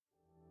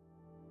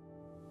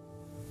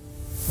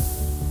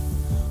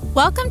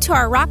Welcome to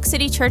our Rock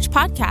City Church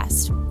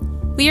podcast.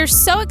 We are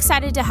so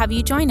excited to have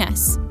you join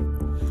us.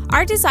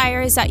 Our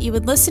desire is that you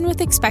would listen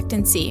with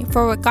expectancy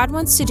for what God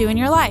wants to do in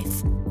your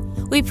life.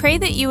 We pray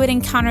that you would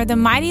encounter the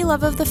mighty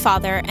love of the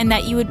Father and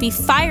that you would be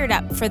fired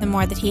up for the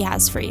more that He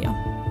has for you.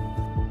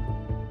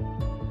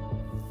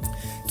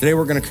 Today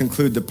we're going to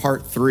conclude the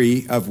part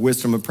 3 of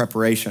Wisdom of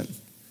Preparation.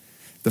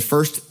 The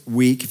first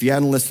week, if you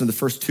hadn't listened to the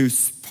first 2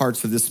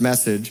 parts of this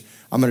message,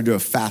 I'm going to do a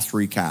fast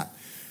recap.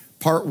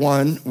 Part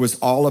 1 was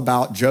all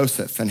about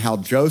Joseph and how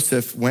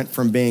Joseph went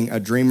from being a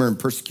dreamer and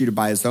persecuted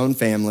by his own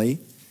family,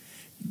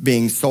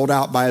 being sold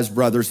out by his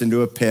brothers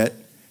into a pit,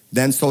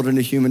 then sold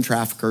into human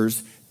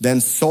traffickers,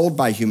 then sold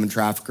by human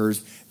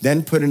traffickers,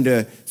 then put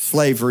into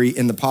slavery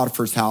in the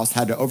Potiphar's house,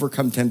 had to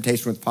overcome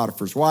temptation with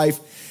Potiphar's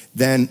wife.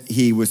 Then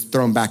he was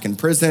thrown back in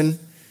prison.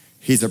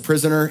 He's a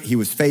prisoner. He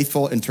was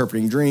faithful,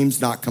 interpreting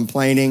dreams, not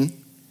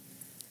complaining,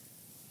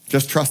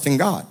 just trusting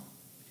God.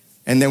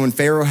 And then when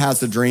Pharaoh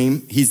has a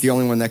dream, he's the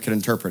only one that can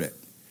interpret it.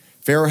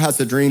 Pharaoh has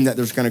a dream that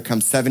there's going to come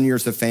 7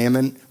 years of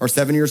famine, or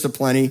 7 years of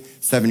plenty,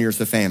 7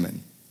 years of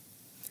famine.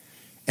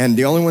 And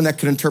the only one that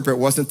could interpret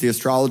wasn't the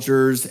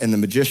astrologers and the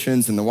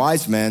magicians and the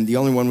wise men. The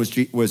only one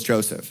was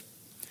Joseph.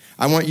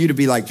 I want you to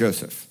be like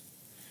Joseph.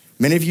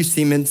 Many of you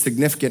seem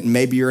insignificant, and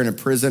maybe you're in a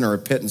prison or a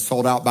pit and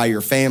sold out by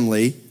your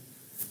family.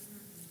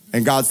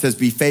 And God says,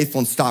 be faithful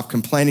and stop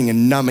complaining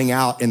and numbing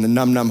out in the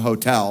num-num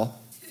hotel.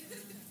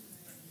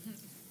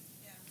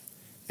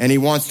 And He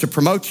wants to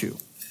promote you,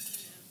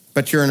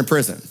 but you're in a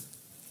prison.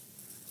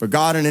 But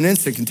God in an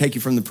instant can take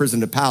you from the prison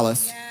to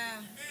palace.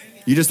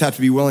 You just have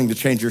to be willing to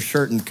change your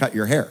shirt and cut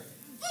your hair.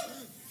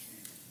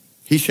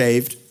 He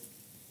shaved,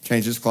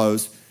 changed his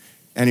clothes,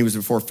 and he was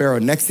before Pharaoh.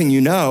 Next thing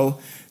you know,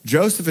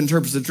 Joseph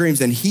interprets the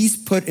dreams, and he's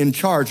put in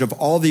charge of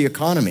all the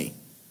economy.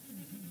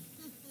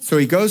 So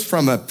he goes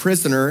from a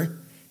prisoner,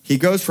 he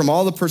goes from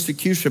all the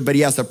persecution, but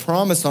he has a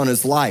promise on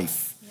his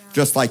life,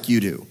 just like you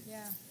do.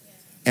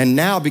 And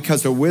now,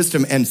 because of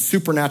wisdom and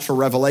supernatural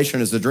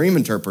revelation as a dream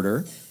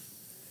interpreter,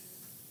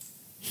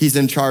 he's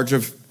in charge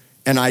of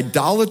an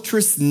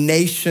idolatrous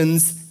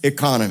nation's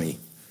economy.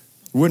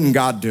 Wouldn't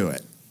God do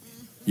it?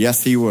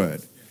 Yes, He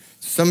would.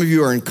 Some of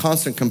you are in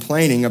constant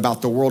complaining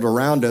about the world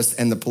around us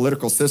and the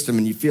political system,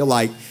 and you feel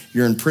like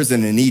you're in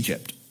prison in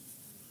Egypt.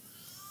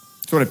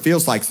 That's what it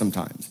feels like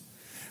sometimes.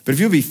 But if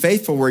you'll be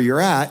faithful where you're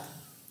at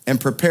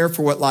and prepare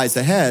for what lies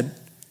ahead,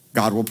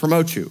 God will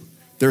promote you.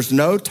 There's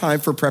no time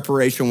for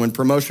preparation when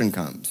promotion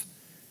comes.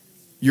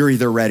 You're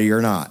either ready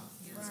or not.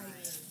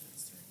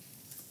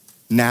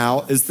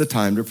 Now is the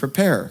time to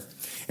prepare.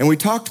 And we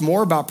talked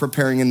more about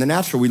preparing in the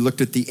natural. We looked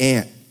at the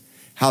ant,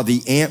 how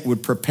the ant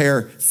would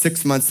prepare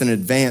 6 months in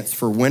advance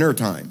for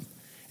wintertime.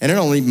 And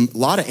a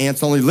lot of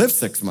ants only live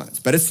 6 months,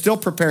 but it's still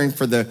preparing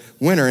for the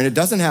winter. And it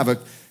doesn't have a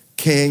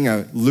king,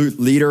 a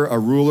leader, a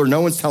ruler.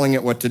 No one's telling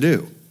it what to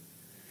do.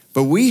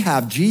 But we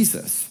have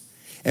Jesus,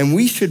 and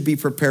we should be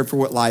prepared for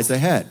what lies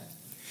ahead.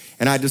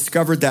 And I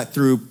discovered that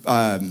through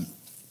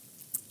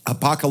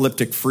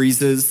apocalyptic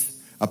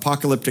freezes,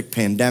 apocalyptic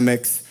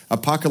pandemics,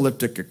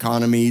 apocalyptic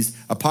economies,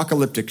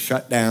 apocalyptic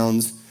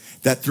shutdowns,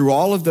 that through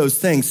all of those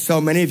things,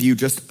 so many of you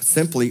just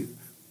simply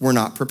were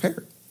not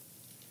prepared.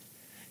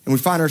 And we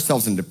find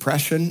ourselves in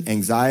depression,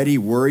 anxiety,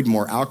 worried,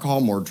 more alcohol,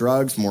 more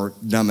drugs, more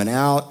numbing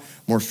out,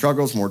 more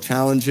struggles, more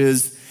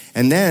challenges.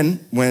 And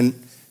then when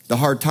the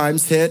hard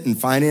times hit and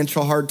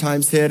financial hard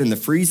times hit and the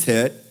freeze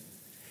hit,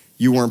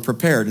 you weren't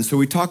prepared. And so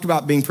we talked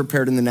about being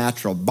prepared in the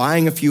natural,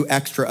 buying a few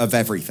extra of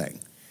everything.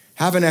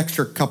 Have an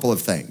extra couple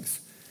of things,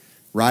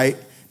 right?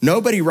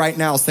 Nobody right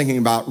now is thinking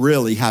about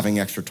really having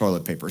extra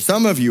toilet paper.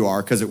 Some of you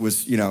are, because it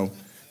was,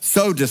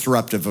 so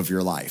disruptive of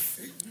your life.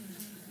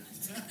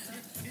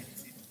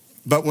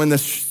 But when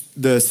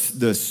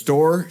the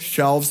store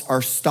shelves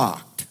are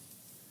stocked,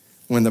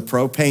 when the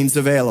propane's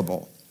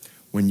available,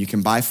 when you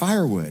can buy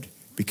firewood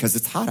because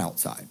it's hot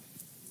outside,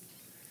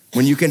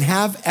 when you can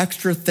have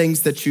extra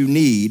things that you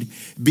need,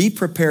 be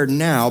prepared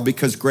now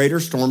because greater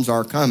storms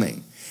are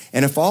coming.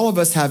 And if all of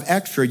us have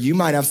extra, you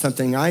might have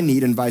something I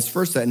need and vice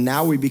versa. And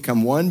now we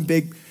become one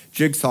big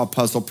jigsaw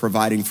puzzle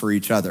providing for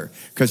each other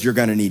because you're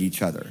going to need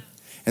each other.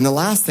 And the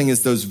last thing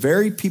is those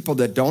very people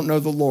that don't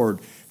know the Lord,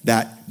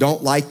 that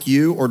don't like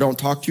you or don't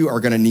talk to you, are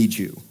going to need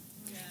you.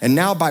 And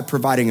now by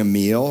providing a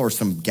meal or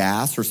some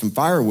gas or some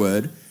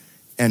firewood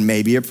and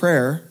maybe a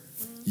prayer,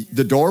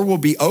 the door will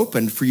be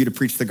opened for you to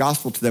preach the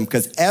gospel to them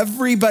because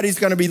everybody's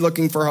going to be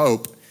looking for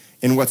hope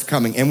in what's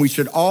coming. And we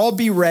should all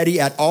be ready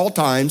at all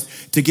times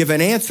to give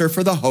an answer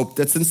for the hope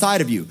that's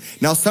inside of you.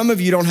 Now, some of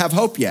you don't have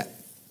hope yet.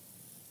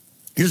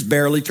 You're just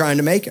barely trying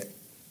to make it.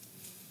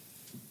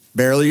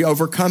 Barely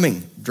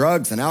overcoming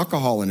drugs and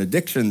alcohol and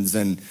addictions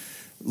and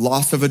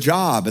loss of a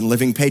job and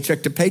living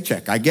paycheck to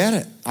paycheck. I get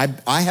it.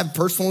 I have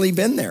personally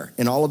been there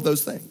in all of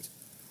those things.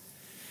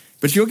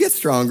 But you'll get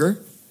stronger.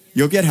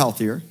 You'll get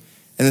healthier.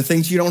 And the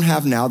things you don't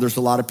have now, there's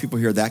a lot of people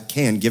here that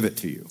can give it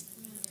to you.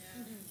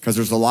 Because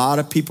there's a lot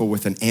of people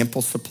with an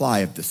ample supply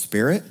of the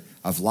Spirit,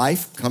 of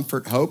life,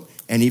 comfort, hope,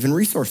 and even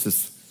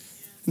resources.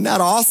 Isn't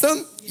that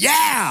awesome?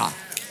 Yeah!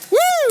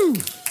 Woo!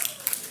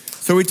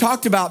 So So we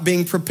talked about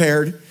being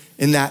prepared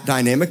in that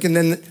dynamic. And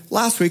then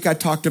last week I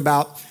talked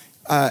about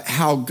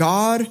how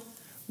God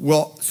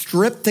will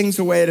strip things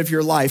away out of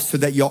your life so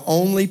that you'll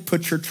only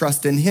put your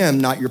trust in him,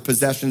 not your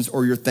possessions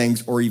or your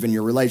things or even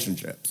your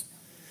relationships.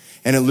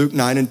 And in Luke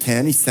 9 and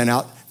 10, he sent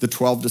out the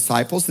 12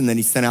 disciples, and then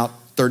he sent out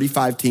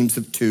 35 teams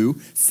of 2,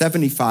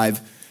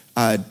 75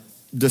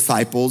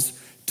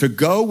 disciples to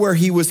go where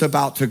he was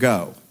about to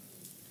go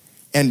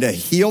and to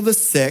heal the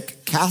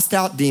sick, cast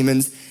out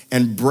demons,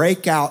 and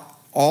break out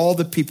all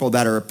the people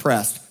that are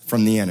oppressed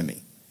from the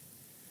enemy.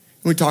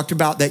 We talked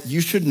about that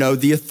you should know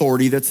the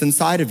authority that's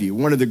inside of you.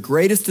 One of the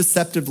greatest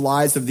deceptive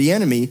lies of the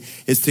enemy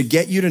is to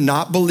get you to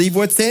not believe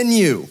what's in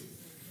you.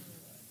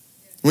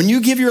 When you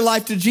give your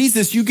life to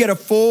Jesus, you get a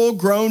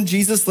full-grown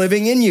Jesus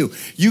living in you.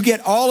 You get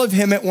all of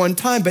him at one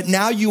time, but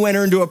now you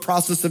enter into a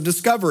process of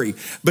discovery.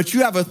 But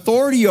you have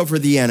authority over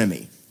the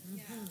enemy.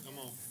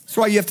 That's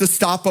why you have to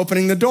stop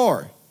opening the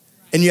door,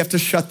 and you have to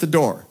shut the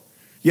door.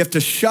 You have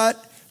to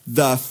shut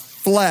the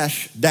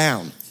flesh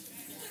down.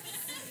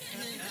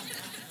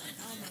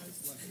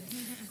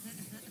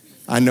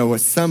 I know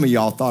what some of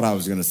y'all thought I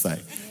was going to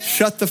say.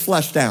 Shut the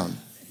flesh down.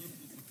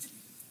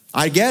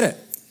 I get it.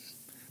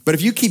 But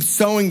if you keep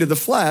sowing to the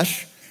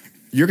flesh,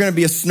 you're going to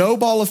be a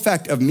snowball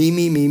effect of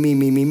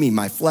me.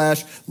 My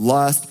flesh,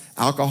 lust,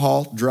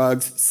 alcohol,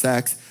 drugs,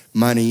 sex,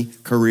 money,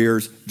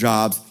 careers,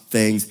 jobs,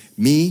 things.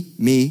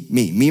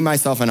 Me,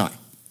 myself, and I.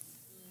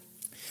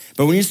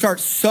 But when you start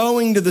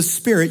sowing to the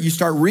Spirit, you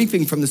start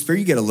reaping from the Spirit,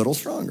 you get a little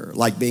stronger,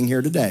 like being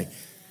here today.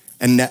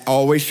 And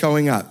always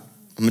showing up.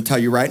 I'm going to tell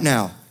you right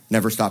now,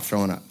 never stop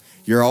showing up.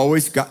 You're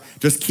always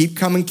just keep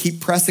coming,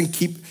 keep pressing,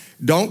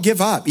 don't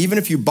give up. Even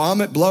if you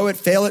bomb it, blow it,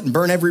 fail it, and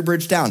burn every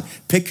bridge down,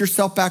 pick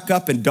yourself back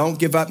up and don't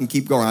give up and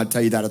keep going. I'll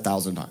tell you that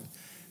 1,000 times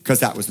because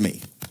that was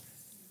me.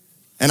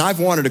 And I've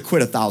wanted to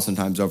quit 1,000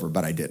 times over,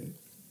 but I didn't.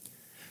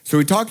 So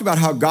we talked about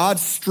how God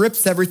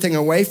strips everything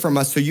away from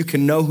us so you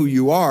can know who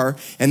you are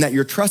and that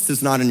your trust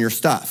is not in your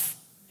stuff.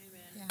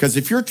 Because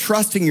if you're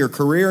trusting your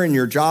career and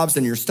your jobs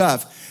and your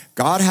stuff,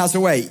 God has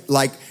a way.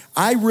 Like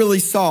I really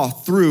saw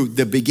through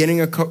the beginning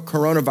of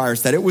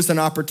coronavirus that it was an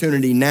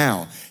opportunity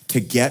now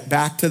to get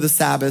back to the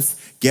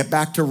Sabbath, get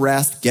back to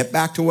rest, get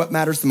back to what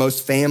matters the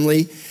most,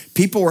 family.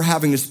 People were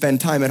having to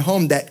spend time at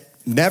home that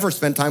never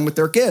spent time with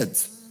their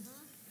kids.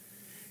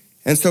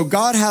 And so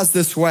God has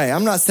this way.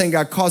 I'm not saying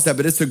God caused that,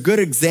 but it's a good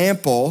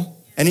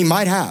example, and he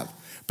might have,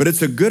 but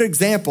it's a good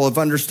example of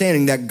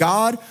understanding that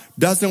God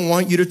doesn't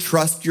want you to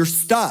trust your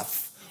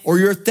stuff or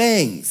your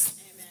things.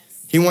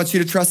 He wants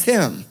you to trust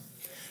him.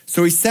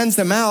 So he sends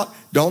them out.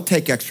 Don't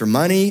take extra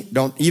money.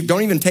 Don't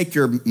even take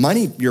your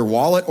money, your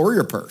wallet, or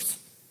your purse.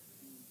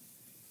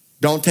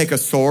 Don't take a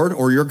sword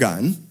or your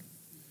gun.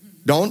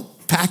 Don't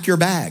pack your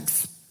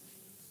bags.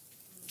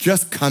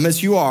 Just come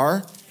as you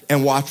are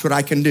and watch what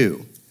I can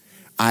do.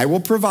 I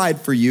will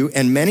provide for you,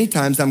 and many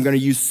times I'm going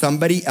to use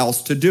somebody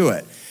else to do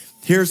it.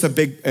 Here's a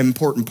big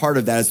important part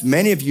of that is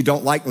many of you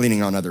don't like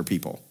leaning on other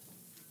people.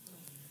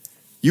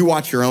 You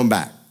watch your own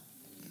back.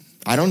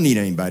 I don't need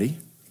anybody.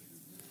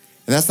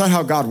 And that's not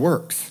how God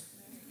works.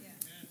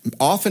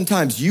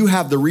 Oftentimes you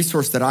have the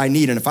resource that I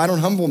need, and if I don't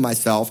humble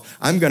myself,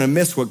 I'm going to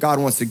miss what God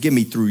wants to give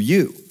me through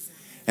you.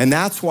 And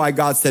that's why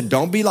God said,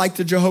 don't be like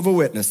the Jehovah's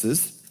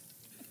Witnesses.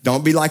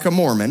 Don't be like a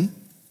Mormon.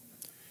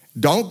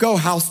 Don't go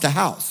house to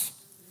house.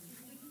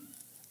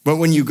 But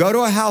when you go to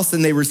a house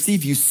and they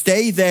receive you,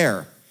 stay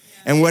there.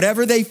 And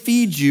whatever they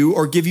feed you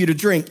or give you to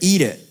drink, eat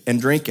it and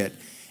drink it.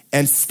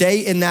 And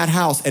stay in that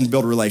house and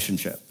build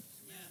relationship.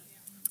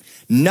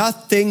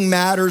 Nothing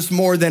matters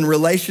more than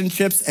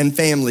relationships and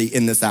family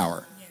in this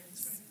hour.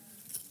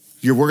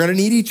 We're going to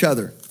need each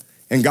other.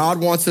 And God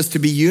wants us to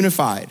be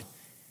unified.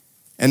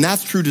 And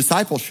that's true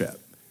discipleship.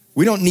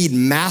 We don't need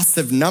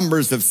massive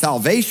numbers of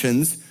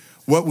salvations.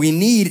 What we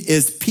need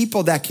is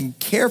people that can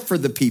care for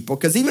the people.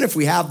 Because even if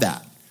we have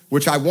that,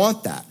 which I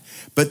want that,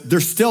 but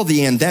there's still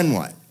the and then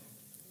what?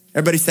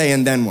 Everybody say,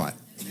 and then what?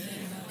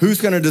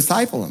 Who's going to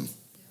disciple them?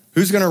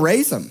 Who's going to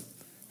raise them?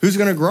 Who's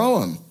going to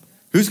grow them?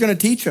 Who's going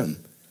to teach them?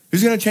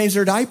 Who's going to change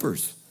their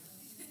diapers?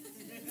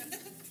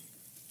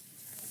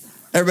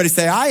 Everybody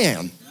say, I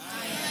am.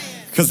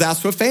 Because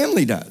that's what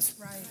family does.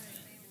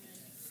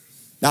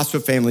 That's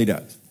what family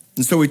does.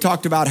 And so we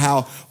talked about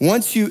how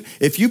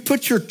if you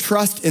put your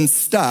trust in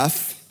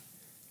stuff,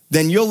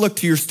 then you'll look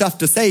to your stuff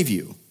to save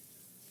you.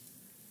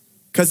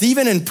 Because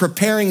even in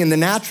preparing in the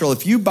natural,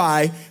 if you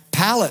buy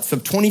pallets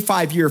of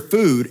 25-year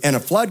food and a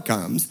flood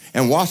comes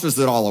and washes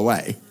it all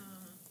away,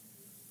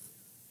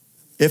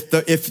 if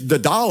the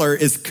dollar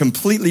is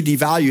completely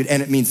devalued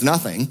and it means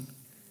nothing,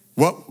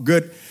 what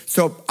good?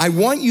 So I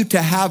want you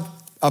to have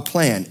a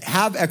plan,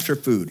 have extra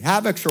food,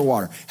 have extra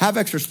water, have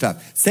extra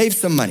stuff, save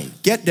some money,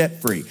 get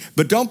debt free,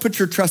 but don't put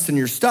your trust in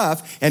your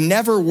stuff and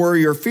never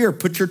worry or fear,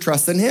 put your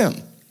trust in him.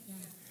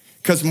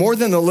 Because more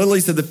than the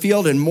lilies of the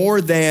field and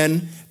more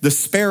than the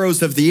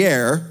sparrows of the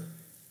air,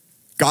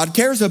 God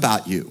cares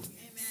about you. Amen.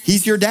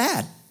 He's your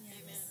dad.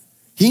 Amen.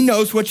 He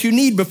knows what you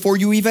need before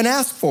you even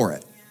ask for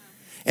it.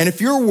 And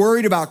if you're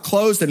worried about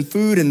clothes and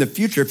food in the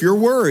future, if you're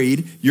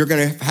worried, you're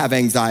going to have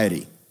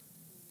anxiety.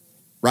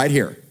 right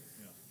here,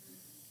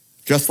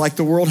 just like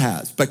the world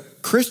has.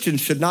 But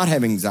Christians should not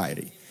have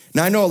anxiety.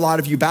 Now, I know a lot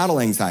of you battle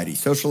anxiety,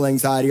 social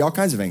anxiety, all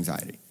kinds of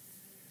anxiety.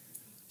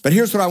 But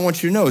here's what I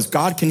want you to know is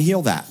God can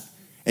heal that.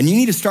 And you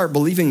need to start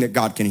believing that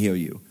God can heal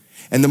you.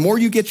 And the more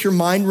you get your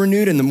mind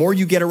renewed and the more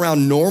you get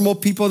around normal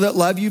people that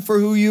love you for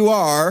who you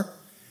are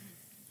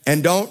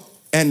and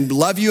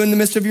love you in the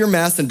midst of your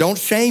mess and don't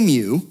shame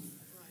you,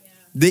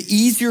 the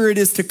easier it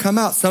is to come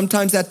out.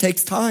 Sometimes that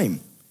takes time.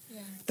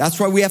 Yeah.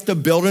 That's why we have to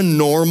build a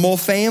normal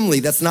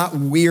family that's not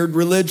weird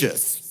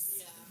religious.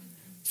 Yeah.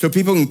 So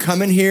people can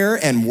come in here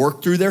and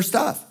work through their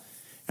stuff.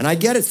 And I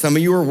get it. Some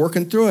of you are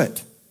working through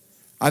it.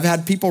 I've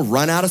had people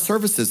run out of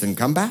services and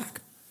come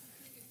back.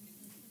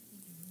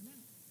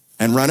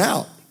 And run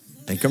out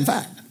and come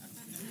back.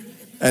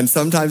 And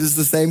sometimes it's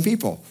the same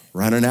people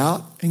running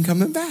out and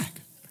coming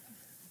back.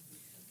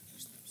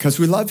 Because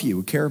we love you.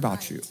 We care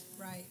about you.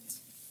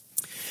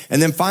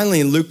 And then finally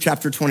in Luke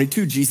chapter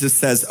 22, Jesus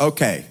says,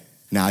 okay,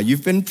 now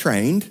you've been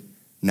trained.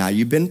 Now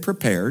you've been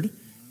prepared.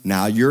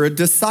 Now you're a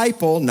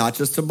disciple, not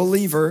just a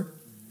believer.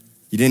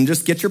 You didn't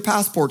just get your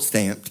passport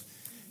stamped.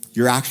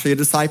 You're actually a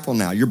disciple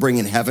now. You're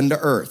bringing heaven to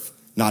earth,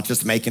 not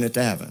just making it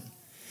to heaven.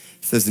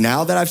 He says,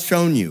 now that I've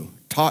shown you,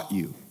 taught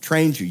you,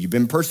 trained you, you've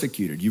been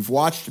persecuted, you've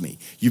watched me,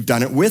 you've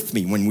done it with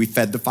me when we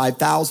fed the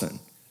 5,000.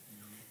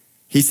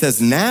 He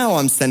says, now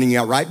I'm sending you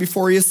out right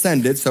before he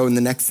ascended, so in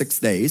the next 6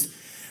 days,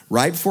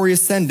 right before he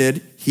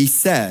ascended, he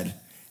said,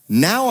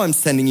 now I'm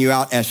sending you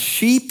out as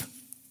sheep,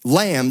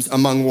 lambs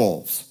among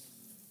wolves.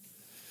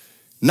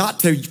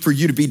 Not for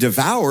you to be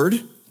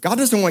devoured. God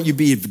doesn't want you to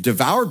be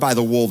devoured by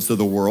the wolves of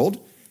the world.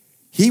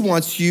 He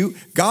wants you,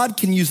 God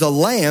can use a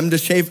lamb to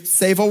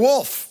save a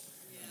wolf.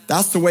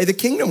 That's the way the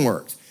kingdom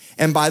works.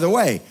 And by the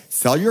way,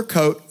 sell your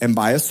coat and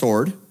buy a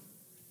sword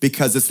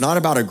because it's not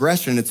about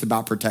aggression, it's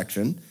about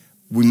protection.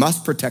 We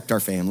must protect our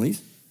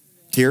families.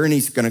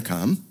 Tyranny's gonna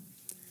come.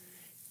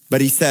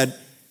 But he said,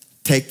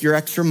 take your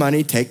extra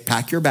money,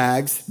 pack your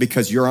bags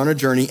because you're on a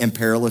journey and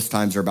perilous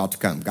times are about to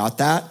come. Got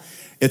that?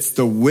 It's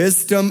the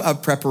wisdom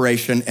of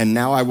preparation, and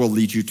now I will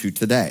lead you to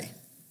today.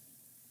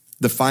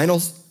 The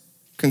final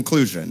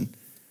conclusion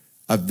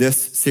of this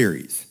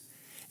series.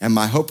 And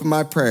my hope and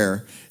my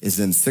prayer is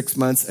in 6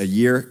 months, a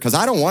year, because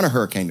I don't want a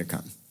hurricane to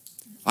come.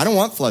 I don't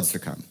want floods to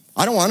come.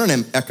 I don't want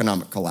an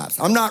economic collapse.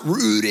 I'm not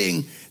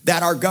rooting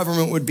that our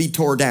government would be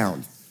tore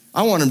down.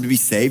 I want them to be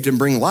saved and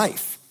bring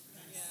life,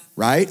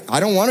 right? I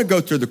don't want to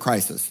go through the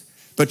crisis,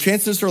 but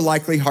chances are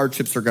likely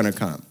hardships are going to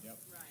come.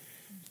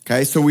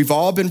 Okay, so we've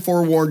all been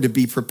forewarned to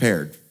be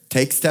prepared.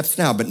 Take steps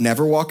now, but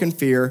never walk in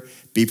fear.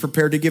 Be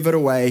prepared to give it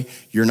away.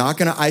 You're not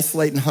going to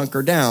isolate and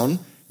hunker down.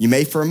 You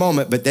may for a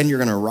moment, but then you're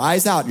going to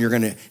rise out and you're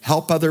going to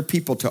help other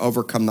people to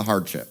overcome the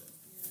hardship.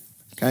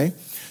 Okay?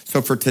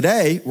 So for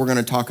today, we're going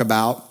to talk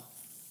about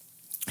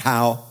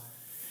how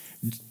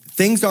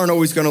things aren't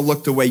always going to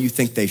look the way you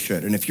think they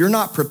should. And if you're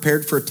not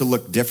prepared for it to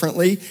look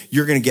differently,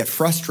 you're going to get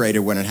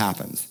frustrated when it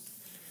happens.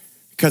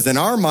 Because in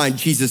our mind,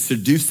 Jesus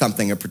should do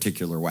something a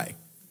particular way.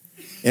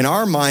 In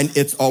our mind,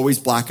 it's always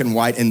black and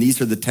white, and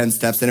these are the 10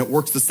 steps, and it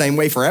works the same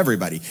way for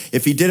everybody.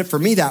 If he did it for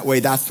me that way,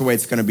 that's the way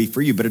it's going to be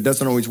for you, but it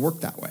doesn't always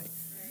work that way.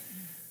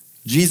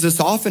 Jesus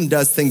often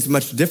does things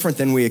much different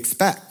than we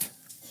expect.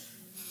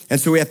 And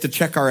so we have to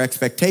check our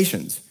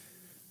expectations.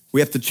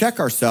 We have to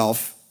check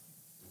ourselves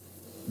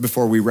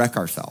before we wreck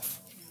ourselves.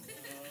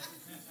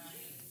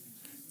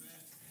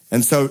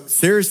 And so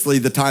seriously,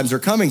 the times are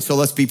coming, so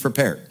let's be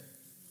prepared.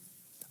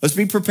 Let's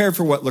be prepared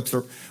for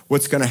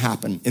what's going to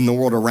happen in the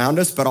world around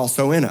us, but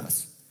also in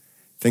us.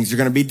 Things are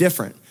going to be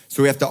different.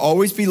 So we have to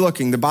always be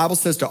looking. The Bible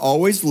says to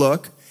always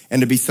look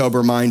and to be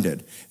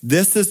sober-minded.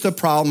 This is the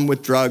problem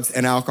with drugs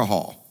and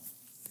alcohol,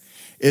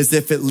 is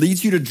if it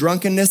leads you to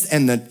drunkenness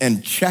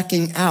and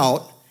checking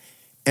out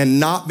and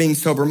not being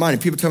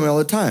sober-minded. People tell me all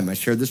the time, I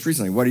shared this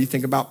recently, what do you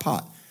think about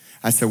pot?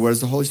 I said, what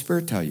does the Holy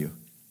Spirit tell you?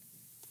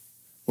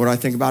 What do I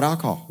think about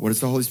alcohol? What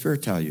does the Holy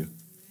Spirit tell you?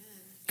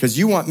 Because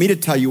you want me to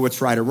tell you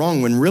what's right or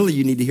wrong when really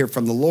you need to hear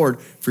from the Lord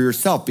for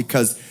yourself.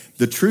 Because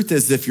the truth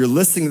is, if you're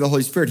listening to the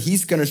Holy Spirit,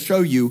 he's going to show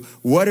you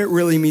what it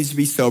really means to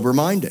be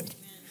sober-minded.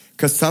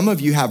 Because some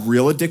of you have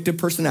real addictive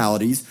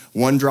personalities.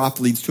 One drop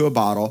leads to a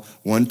bottle.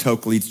 One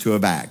toke leads to a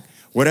bag.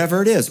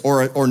 Whatever it is.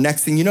 Or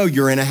next thing you know,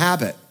 you're in a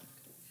habit.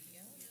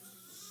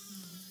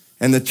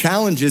 And the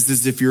challenge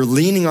is if you're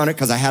leaning on it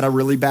because I had a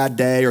really bad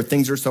day or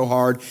things are so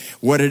hard,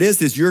 what it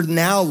is you're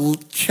now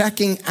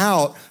checking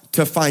out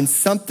to find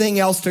something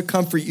else to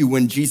comfort you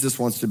when Jesus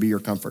wants to be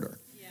your comforter.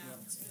 Yeah.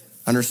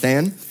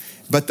 Understand?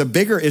 But the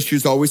bigger issue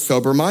is always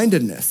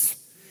sober-mindedness,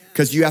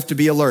 because you have to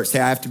be alert. Say,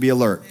 I have to be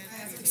alert.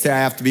 Say, I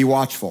have to be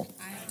watchful.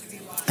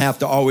 I have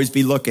to always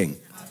be looking.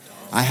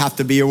 I have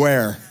to be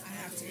aware.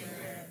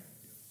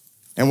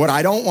 And what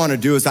I don't want to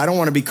do is I don't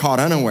want to be caught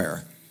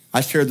unaware.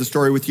 I shared the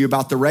story with you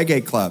about the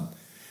reggae club.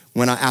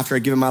 After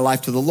I'd given my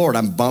life to the Lord,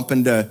 I'm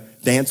bumping to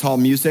dance hall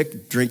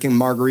music, drinking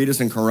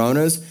margaritas and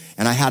Coronas,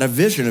 and I had a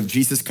vision of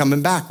Jesus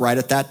coming back right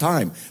at that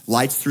time.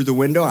 Lights through the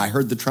window, I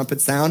heard the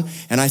trumpet sound,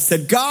 and I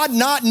said, God,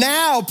 not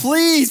now,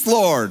 please,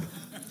 Lord.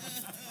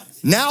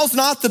 Now's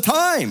not the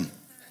time.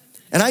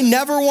 And I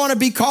never want to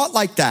be caught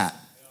like that,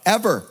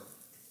 ever.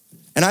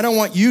 And I don't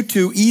want you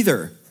to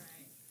either.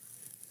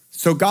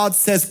 So God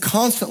says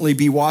constantly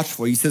be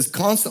watchful. He says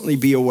constantly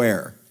be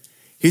aware.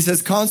 He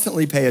says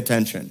constantly pay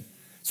attention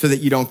so that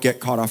you don't get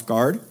caught off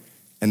guard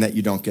and that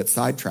you don't get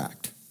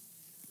sidetracked.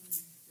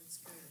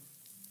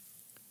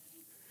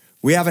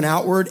 We have an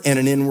outward and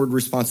an inward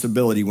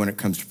responsibility when it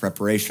comes to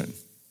preparation.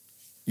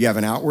 You have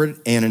an outward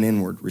and an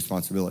inward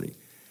responsibility.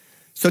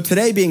 So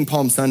today being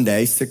Palm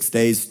Sunday, 6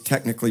 days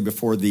technically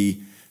before the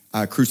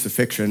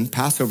crucifixion,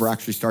 Passover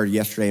actually started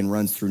yesterday and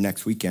runs through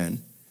next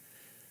weekend.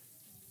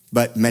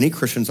 But many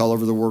Christians all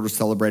over the world are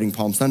celebrating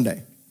Palm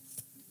Sunday.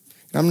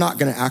 And I'm not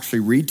going to actually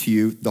read to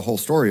you the whole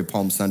story of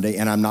Palm Sunday,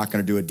 and I'm not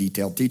going to do a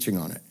detailed teaching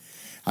on it.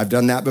 I've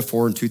done that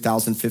before in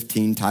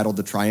 2015, titled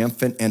The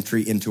Triumphant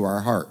Entry into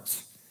Our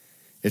Hearts.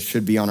 It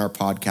should be on our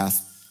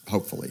podcast,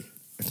 hopefully.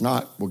 If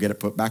not, we'll get it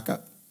put back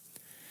up.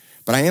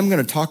 But I am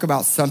going to talk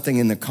about something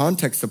in the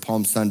context of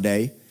Palm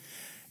Sunday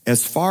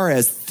as far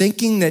as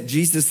thinking that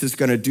Jesus is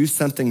going to do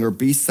something or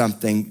be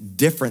something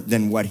different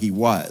than what he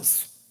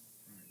was.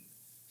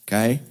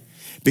 Okay?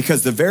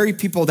 Because the very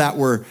people that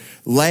were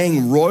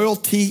laying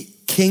royalty,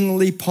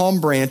 kingly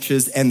palm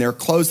branches and their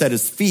clothes at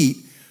his feet,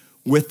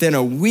 within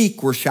a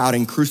week were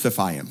shouting,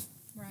 "Crucify him."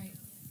 Right.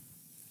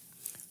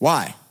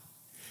 Why?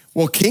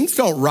 Well, kings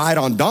don't ride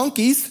on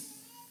donkeys.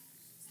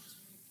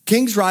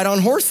 Kings ride on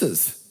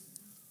horses.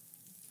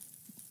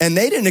 And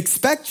they didn't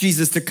expect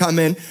Jesus to come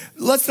in.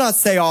 Let's not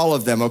say all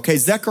of them, okay?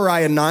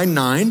 Zechariah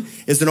 9:9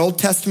 is an Old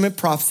Testament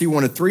prophecy,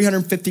 one of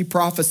 350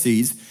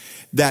 prophecies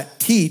that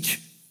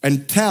teach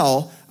and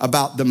tell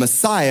about the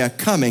Messiah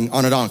coming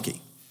on a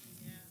donkey.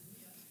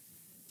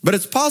 But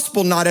it's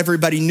possible not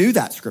everybody knew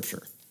that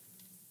scripture.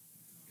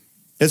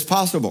 It's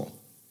possible.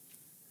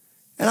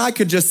 And I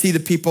could just see the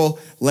people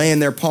laying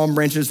their palm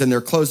branches and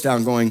their clothes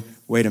down going,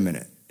 wait a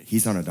minute,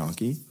 he's on a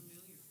donkey?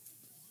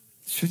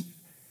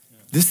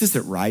 This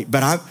isn't right,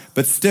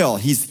 but still,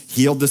 he's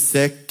healed the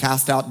sick,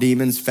 cast out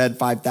demons, fed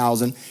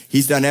 5,000.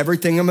 He's done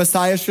everything a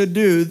Messiah should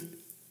do.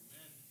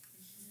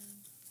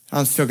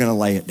 I'm still going to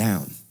lay it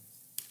down.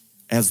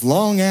 As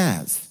long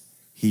as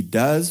he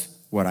does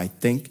what I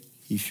think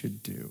he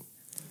should do.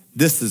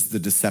 This is the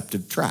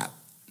deceptive trap.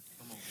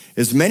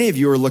 As many of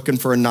you are looking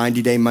for a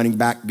 90-day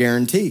money-back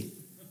guarantee.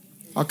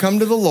 I'll come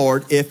to the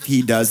Lord if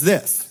he does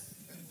this.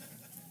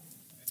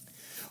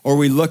 Or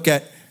we look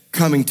at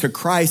coming to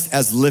Christ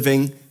as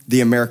living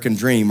the American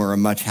dream or a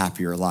much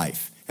happier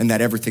life, and that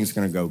everything's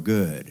going to go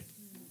good.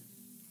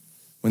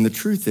 When the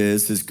truth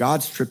is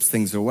God strips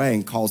things away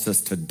and calls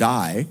us to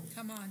die,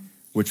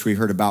 which we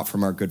heard about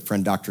from our good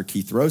friend Dr.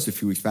 Keith Rose a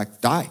few weeks back.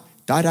 Die.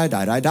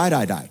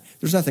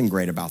 There's nothing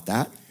great about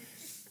that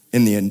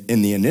in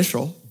the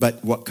initial,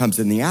 but what comes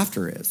in the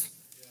after is.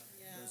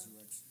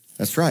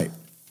 That's right.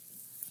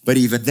 But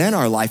even then,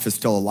 our life is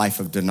still a life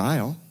of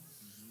denial.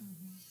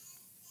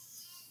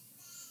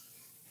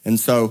 And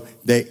so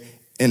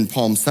in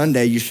Palm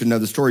Sunday, you should know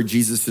the story.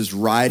 Jesus is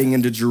riding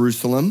into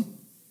Jerusalem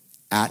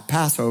at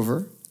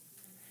Passover.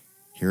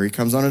 Here he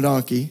comes on a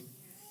donkey,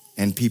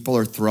 and people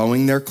are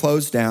throwing their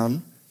clothes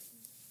down,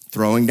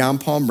 throwing down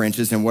palm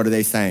branches, and what are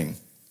they saying?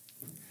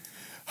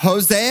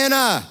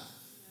 Hosanna!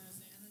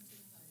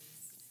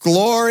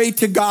 Glory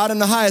to God in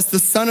the highest, the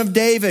Son of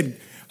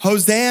David.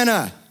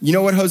 Hosanna. You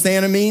know what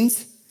Hosanna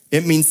means?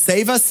 It means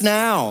save us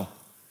now.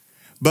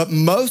 But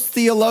most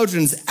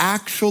theologians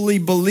actually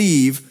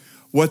believe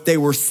what they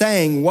were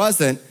saying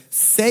wasn't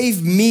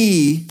save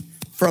me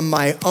from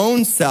my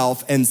own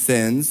self and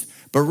sins,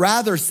 but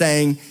rather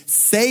saying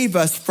save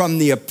us from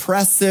the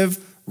oppressive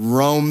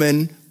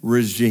Roman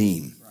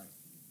regime.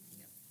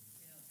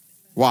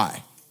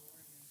 Why?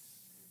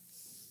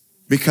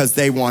 Because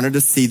they wanted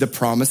to see the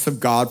promise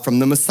of God from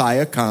the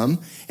Messiah come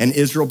and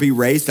Israel be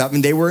raised up.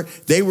 And they were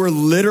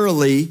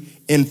literally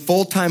in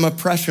full-time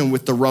oppression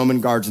with the Roman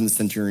guards and the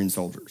centurion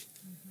soldiers.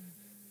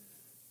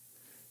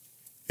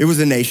 It was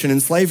a nation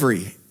in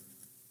slavery.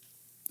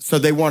 So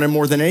they wanted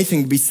more than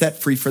anything to be set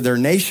free for their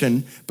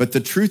nation. But the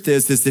truth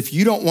is if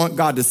you don't want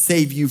God to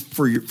save you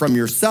from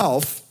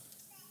yourself,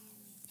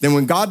 then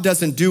when God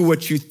doesn't do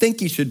what you think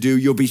he should do,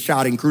 you'll be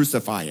shouting,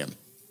 "Crucify him."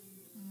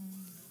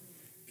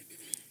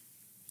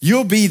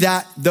 You'll be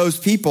those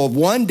people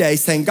one day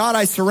saying, "God,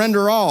 I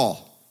surrender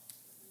all.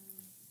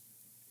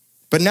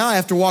 But now I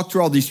have to walk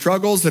through all these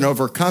struggles and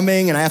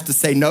overcoming, and I have to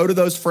say no to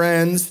those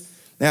friends.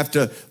 I have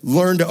to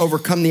learn to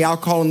overcome the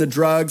alcohol and the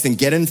drugs and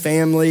get in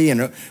family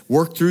and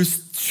work through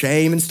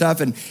shame and stuff."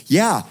 And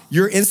yeah,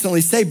 you're instantly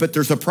saved, but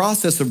there's a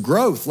process of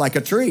growth like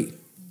a tree.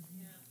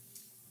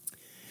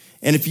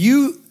 And if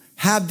you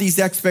have these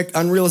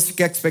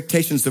unrealistic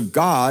expectations of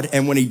God,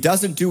 and when he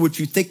doesn't do what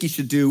you think he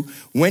should do,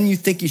 when you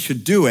think he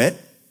should do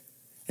it,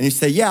 and you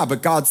say, "Yeah,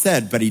 but God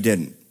said," but he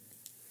didn't,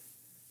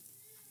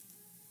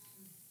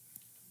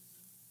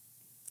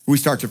 we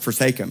start to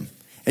forsake him.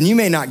 And you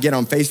may not get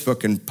on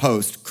Facebook and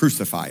post,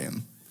 "Crucify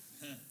him,"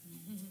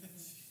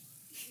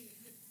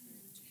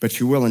 but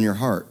you will in your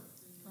heart.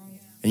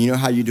 And you know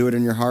how you do it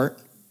in your heart?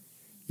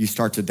 You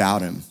start to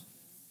doubt him.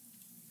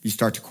 You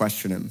start to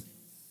question him.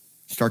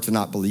 You start to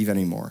not believe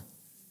anymore.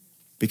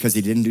 because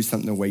he didn't do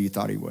something the way you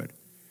thought he would.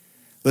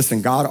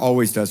 Listen, God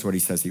always does what he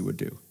says he would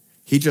do.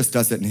 He just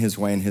does it in his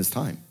way and his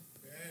time.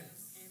 Amen.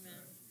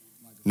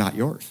 Not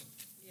yours.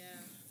 Yeah.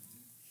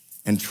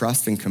 And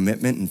trust and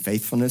commitment and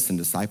faithfulness and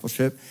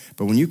discipleship.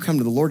 But when you come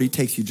to the Lord, he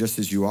takes you just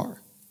as you are.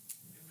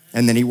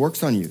 And then he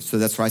works on you. So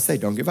that's why I say,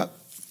 don't give up.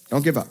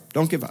 Don't give up.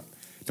 Don't give up.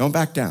 Don't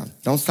back down.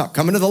 Don't stop.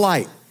 Come into the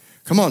light.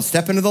 Come on,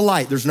 step into the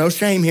light. There's no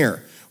shame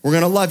here. We're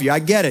going to love you. I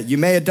get it. You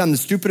may have done the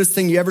stupidest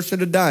thing you ever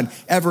should have done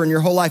ever in your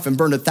whole life and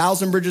burned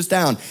 1,000 bridges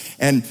down.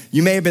 And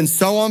you may have been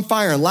so on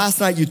fire. And last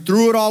night you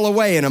threw it all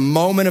away in a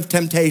moment of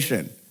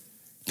temptation.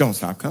 Don't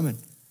stop coming.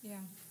 Yeah.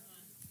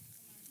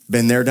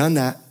 Been there, done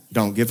that.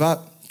 Don't give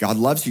up. God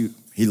loves you.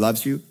 He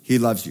loves you. He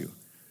loves you.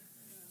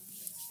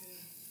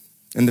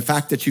 And the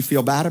fact that you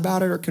feel bad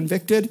about it or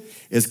convicted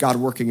is God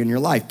working in your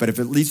life. But if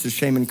it leads to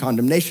shame and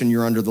condemnation,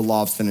 you're under the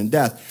law of sin and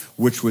death,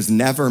 which was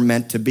never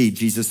meant to be.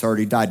 Jesus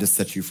already died to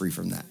set you free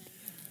from that.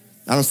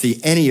 I don't see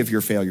any of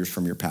your failures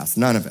from your past,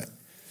 none of it.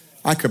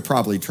 I could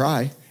probably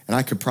try, and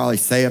I could probably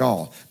say it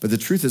all. But the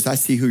truth is, I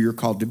see who you're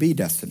called to be,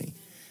 Destiny.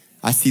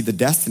 I see the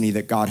destiny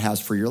that God has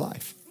for your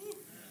life.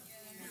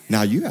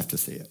 Now you have to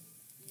see it,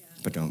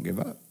 but don't give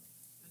up.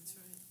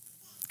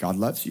 God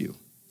loves you.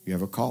 You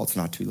have a call. It's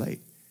not too late.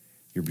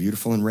 You're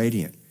beautiful and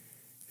radiant.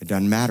 It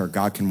doesn't matter.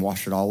 God can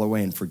wash it all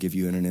away and forgive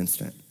you in an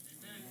instant.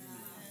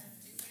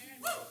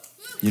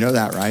 You know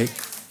that, right?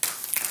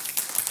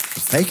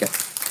 Just take it.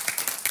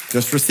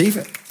 Just receive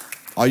it.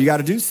 All you got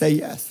to do is say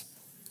yes.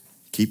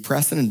 Keep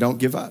pressing and don't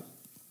give up.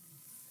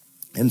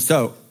 And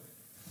so,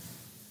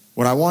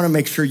 what I want to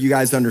make sure you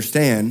guys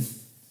understand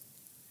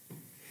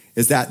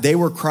is that they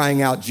were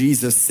crying out,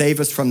 Jesus,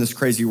 save us from this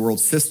crazy world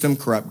system,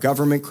 corrupt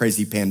government,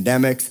 crazy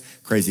pandemics,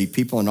 crazy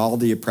people, and all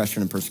the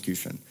oppression and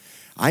persecution.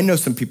 I know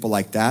some people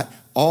like that.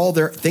 All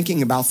they're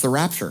thinking about is the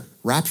rapture.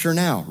 Rapture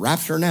now,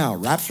 rapture now,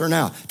 rapture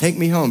now. Take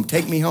me home,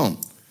 take me home.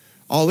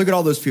 Oh, look at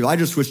all those people. I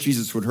just wish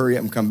Jesus would hurry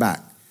up and come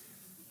back.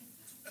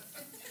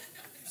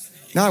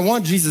 Now, I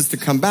want Jesus to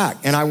come back,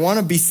 and I want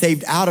to be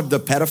saved out of the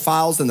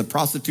pedophiles and the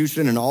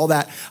prostitution and all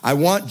that. I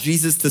want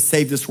Jesus to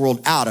save this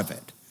world out of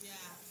it. Yeah.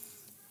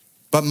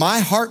 But my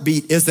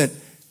heartbeat isn't,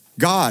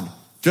 God,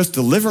 just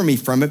deliver me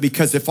from it,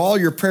 because if all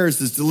your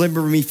prayers is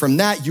deliver me from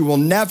that, you will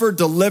never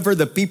deliver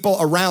the people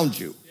around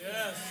you.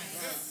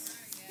 Yes.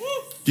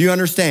 Do you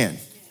understand?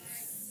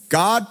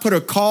 God put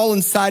a call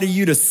inside of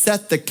you to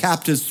set the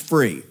captives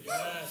free.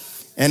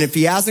 Yes. And if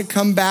he hasn't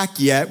come back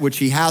yet, which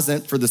he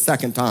hasn't for the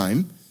second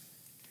time,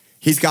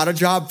 he's got a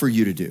job for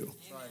you to do.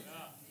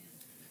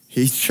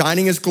 He's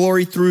shining his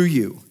glory through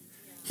you.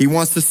 He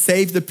wants to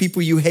save the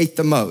people you hate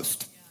the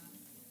most.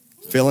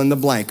 Fill in the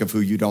blank of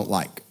who you don't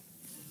like.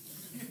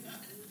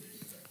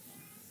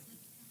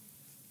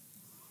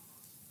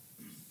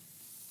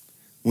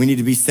 We need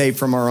to be saved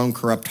from our own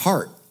corrupt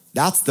heart.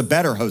 That's the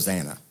better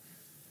Hosanna.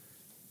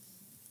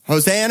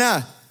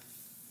 Hosanna,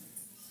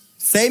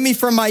 save me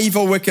from my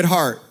evil, wicked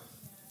heart.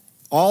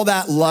 All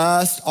that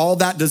lust, all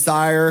that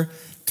desire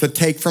to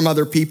take from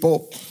other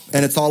people,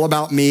 and it's all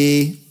about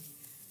me,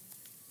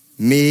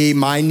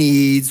 my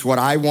needs, what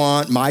I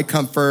want, my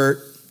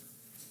comfort,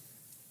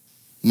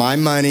 my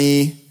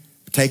money,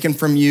 taken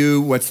from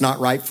you, what's not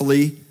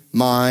rightfully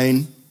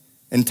mine,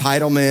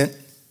 entitlement.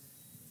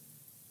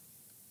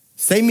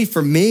 Save me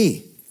from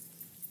me.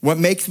 What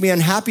makes me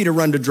unhappy to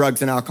run to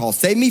drugs and alcohol?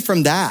 Save me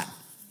from that.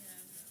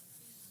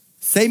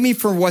 Save me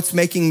from what's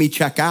making me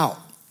check out.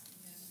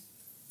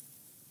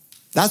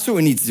 That's what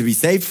we need to be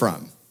saved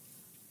from.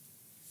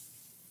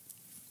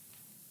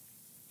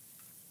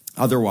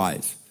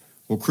 Otherwise,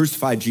 we'll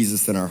crucify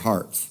Jesus in our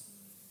hearts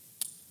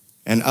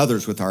and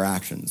others with our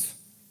actions.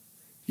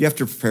 You have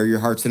to prepare your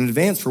hearts in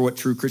advance for what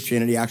true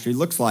Christianity actually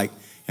looks like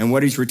and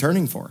what he's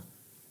returning for.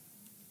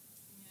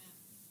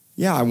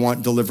 Yeah, I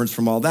want deliverance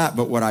from all that,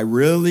 but what I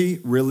really,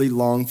 really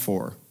long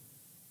for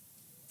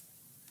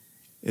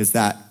is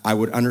that I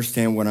would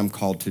understand what I'm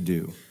called to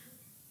do.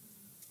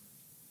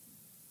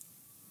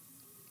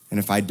 And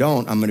if I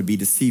don't, I'm going to be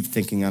deceived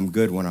thinking I'm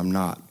good when I'm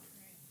not.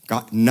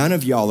 God, none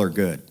of y'all are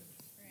good.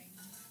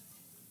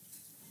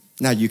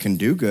 Now, you can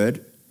do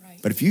good,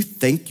 but if you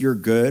think you're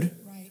good,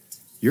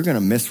 you're going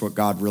to miss what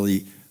God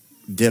really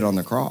did on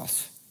the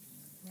cross.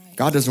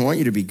 God doesn't want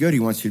you to be good. He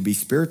wants you to be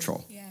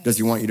spiritual. Does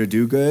he want you to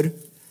do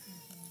good?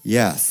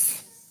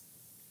 Yes.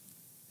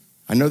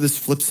 I know this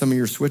flips some of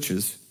your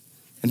switches.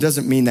 It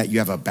doesn't mean that you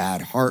have a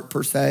bad heart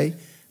per se.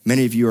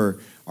 Many of you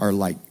are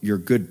like, you're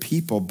good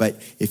people, but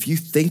if you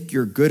think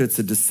you're good, it's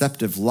a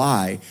deceptive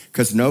lie,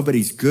 because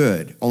nobody's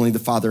good. Only the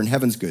Father in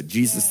heaven's good.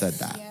 Jesus said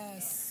that.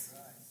 Yes.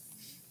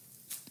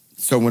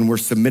 So when we're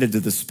submitted to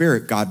the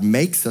Spirit, God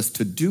makes us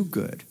to do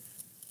good,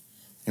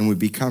 and we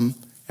become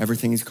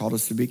everything he's called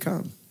us to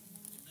become.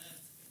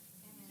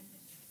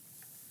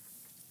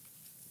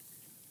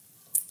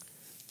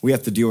 We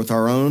have to deal with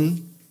our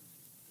own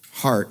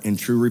heart in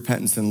true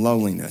repentance and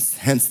lowliness,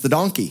 hence the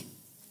donkey.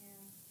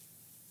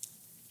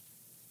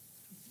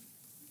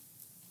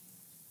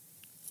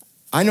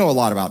 I know a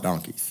lot about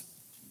donkeys.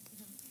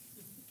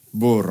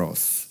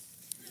 Burros.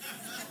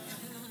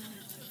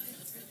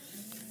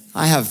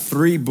 I have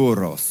 3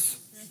 burros,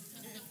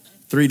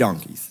 3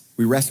 donkeys.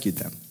 We rescued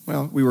them.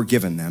 Well, we were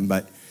given them,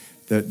 but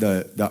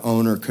the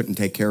owner couldn't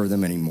take care of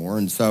them anymore.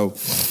 And so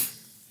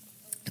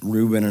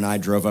Reuben and I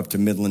drove up to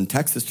Midland,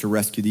 Texas to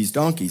rescue these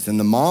donkeys. And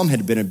the mom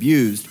had been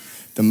abused.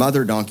 The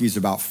mother donkey is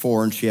about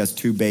 4, and she has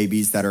 2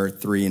 babies that are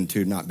 3 and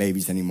 2, not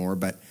babies anymore.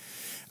 But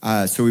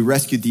so we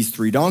rescued these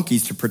 3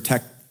 donkeys to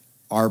protect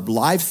our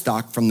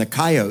livestock from the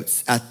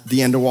coyotes at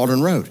the end of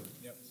Waldron Road.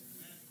 Yep.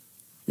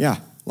 Yeah,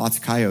 lots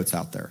of coyotes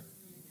out there.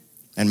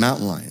 And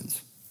mountain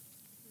lions.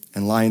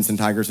 And lions and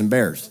tigers and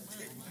bears.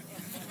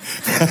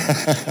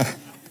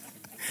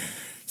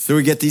 So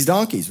we get these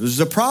donkeys. There's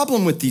a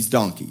problem with these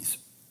donkeys.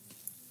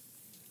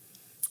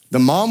 The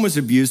mom was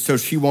abused, so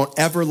she won't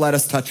ever let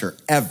us touch her,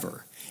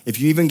 ever. If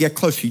you even get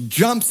close, she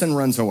jumps and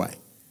runs away.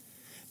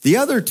 The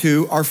other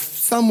 2 are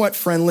somewhat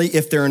friendly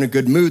if they're in a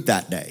good mood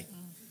that day.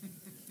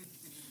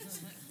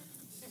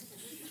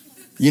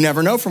 You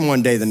never know from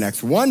one day to the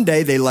next. One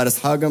day they let us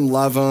hug them,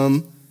 love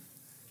them.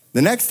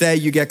 The next day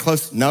you get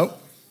close. Nope,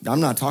 I'm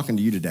not talking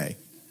to you today.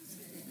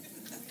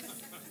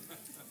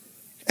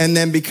 And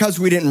then because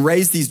we didn't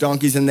raise these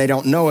donkeys and they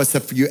don't know us,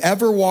 if you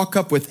ever walk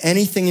up with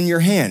anything in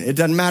your hand, it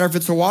doesn't matter if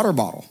it's a water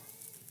bottle,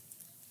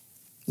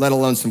 let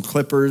alone some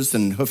clippers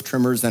and hoof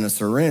trimmers and a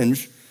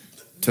syringe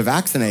to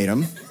vaccinate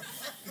them,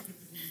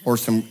 or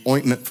some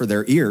ointment for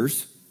their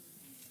ears.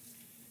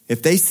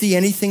 If they see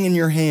anything in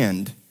your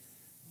hand,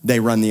 they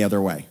run the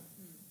other way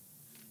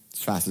as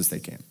fast as they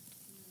can.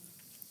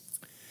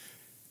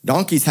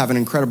 Donkeys have an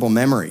incredible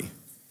memory.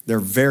 They're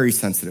very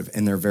sensitive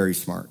and they're very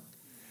smart.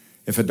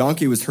 If a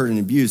donkey was hurt and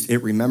abused,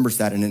 it remembers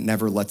that and it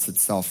never lets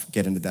itself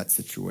get into that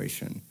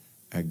situation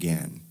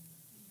again.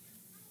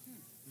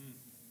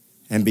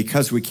 And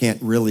because we can't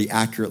really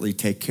accurately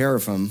take care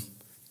of them,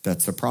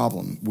 that's a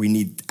problem. We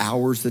need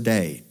hours a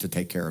day to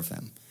take care of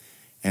them.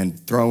 And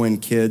throw in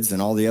kids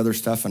and all the other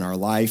stuff in our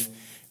life.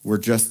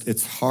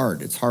 It's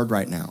hard. It's hard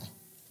right now.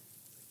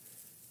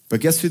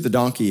 But guess who the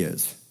donkey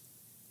is?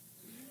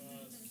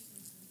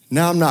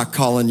 Now, I'm not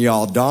calling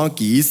y'all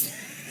donkeys.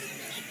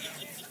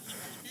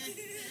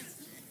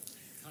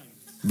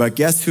 But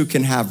guess who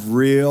can have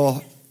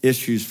real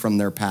issues from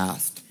their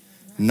past,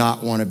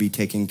 not want to be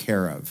taken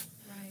care of,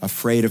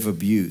 afraid of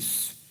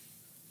abuse?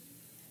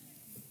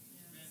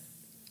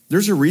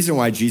 There's a reason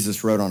why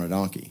Jesus rode on a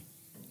donkey.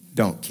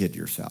 Don't kid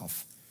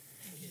yourself.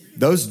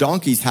 Those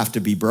donkeys have to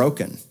be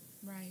broken.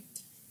 Right.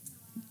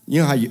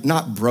 You know how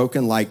not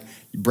broken like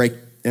break,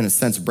 in a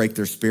sense, break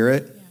their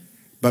spirit,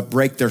 but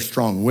break their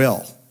strong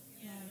will.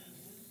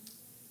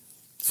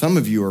 Some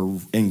of you are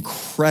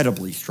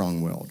incredibly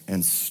strong-willed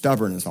and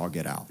stubborn as all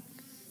get out.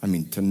 I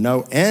mean, to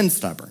know and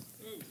stubborn.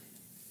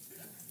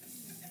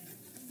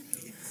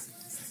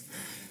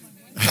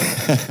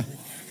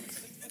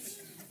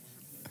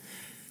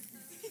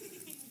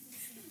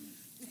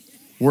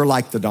 We're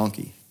like the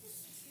donkey.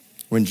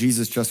 When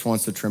Jesus just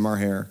wants to trim our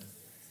hair,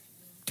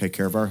 take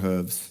care of our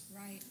hooves,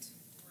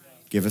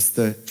 give us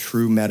the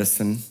true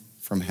medicine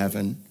from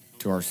heaven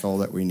to our soul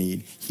that we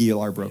need, heal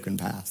our broken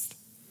past.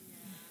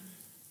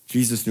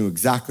 Jesus knew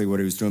exactly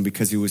what he was doing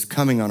because he was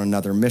coming on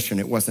another mission.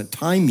 It wasn't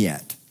time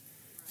yet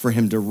for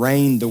him to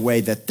reign the way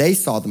that they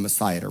saw the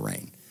Messiah to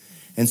reign.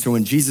 And so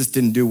when Jesus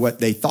didn't do what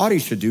they thought he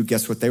should do,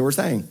 guess what they were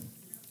saying?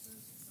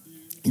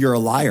 You're a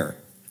liar.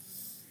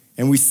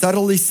 And we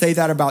subtly say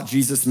that about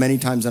Jesus many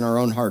times in our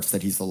own hearts,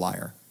 that he's a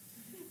liar.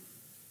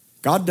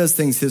 God does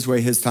things his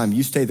way, his time.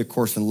 You stay the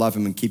course and love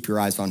him and keep your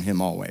eyes on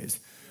him always.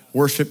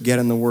 Worship, get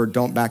in the word,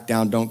 don't back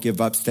down, don't give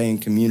up, stay in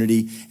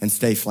community, and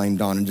stay flamed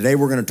on. And today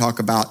we're going to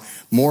talk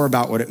more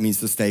about what it means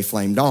to stay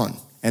flamed on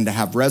and to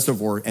have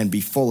reservoir and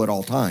be full at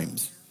all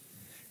times.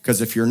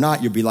 Because if you're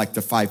not, you'll be like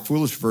the 5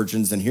 foolish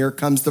virgins, and here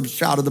comes the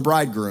shout of the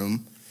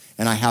bridegroom,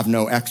 and I have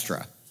no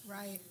extra.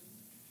 Right.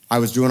 I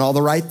was doing all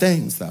the right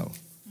things, though.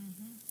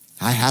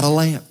 Mm-hmm. I had a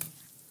lamp,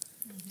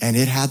 and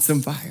it had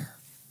some fire.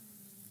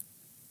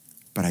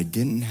 But I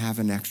didn't have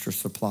an extra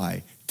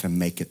supply to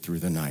make it through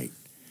the night.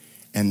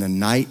 And the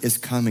night is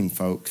coming,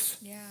 folks.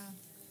 Yeah.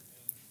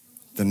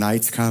 The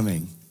night's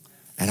coming.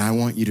 And I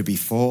want you to be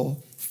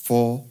full,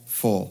 full,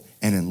 full,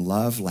 and in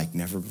love like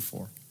never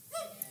before.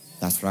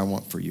 That's what I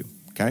want for you,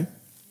 okay?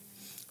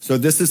 So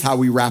this is how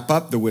we wrap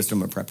up the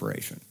wisdom of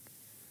preparation.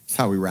 It's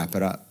how we wrap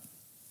it up.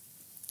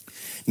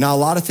 Now, a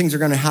lot of things are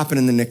going to happen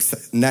in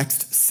the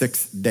next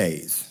 6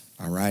 days,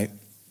 all right?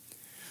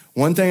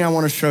 One thing I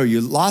want to show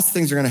you, lots of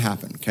things are going to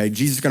happen, okay?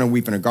 Jesus is going to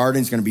weep in a garden.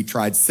 He's going to be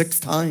tried 6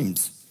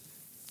 times.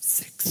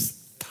 6 times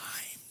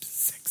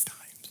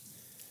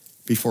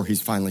before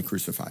he's finally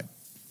crucified.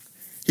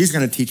 He's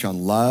going to teach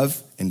on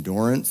love,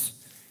 endurance.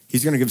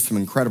 He's going to give some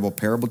incredible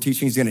parable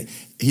teaching.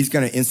 He's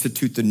going to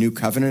institute the new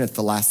covenant at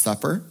the Last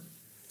Supper,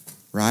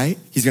 right?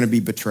 He's going to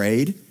be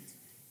betrayed.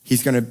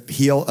 He's going to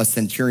heal a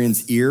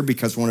centurion's ear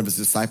because one of his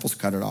disciples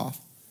cut it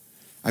off.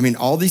 I mean,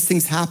 all these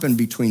things happen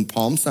between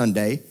Palm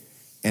Sunday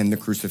and the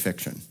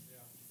crucifixion.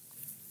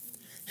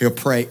 He'll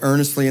pray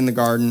earnestly in the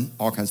garden,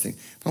 all kinds of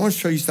things. But I want to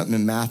show you something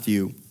in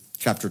Matthew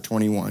chapter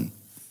 21,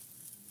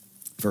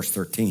 verse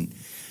 13.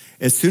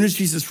 As soon as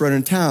Jesus rode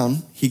in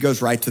town, he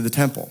goes right to the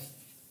temple.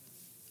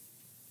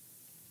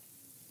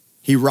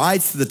 He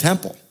rides to the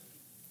temple.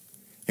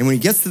 And when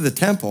he gets to the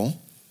temple,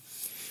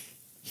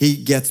 he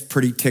gets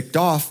pretty ticked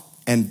off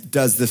and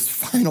does this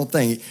final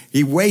thing.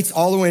 He waits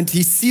all the way until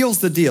he seals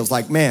the deals.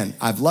 Like, man,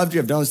 I've loved you,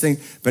 I've done this thing,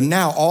 but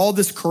now all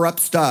this corrupt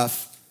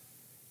stuff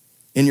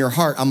in your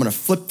heart, I'm gonna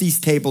flip these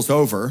tables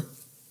over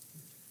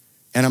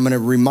and I'm gonna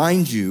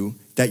remind you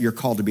that you're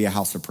called to be a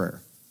house of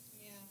prayer.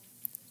 Yeah.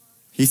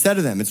 He said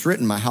to them, it's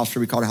written, my house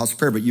shall be called a house of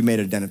prayer, but you made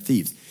it a den of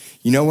thieves.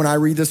 You know, when I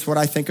read this, what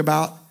I think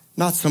about?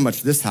 Not so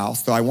much this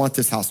house, though I want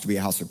this house to be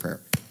a house of prayer.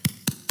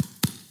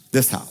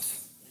 This house.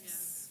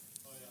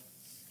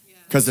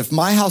 Because if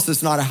my house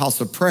is not a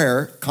house of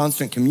prayer,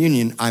 constant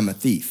communion, I'm a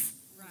thief.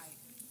 Right.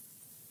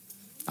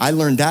 I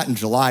learned that in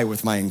July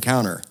with my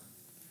encounter,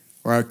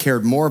 where I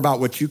cared more about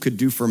what you could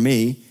do for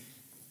me,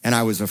 and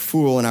I was a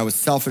fool, and I was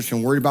selfish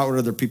and worried about what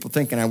other people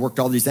think, and I worked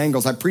all these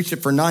angles. I preached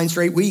it for 9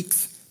 straight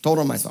weeks, told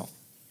on myself.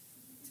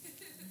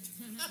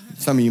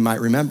 Some of you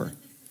might remember.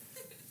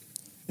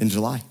 In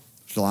July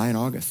and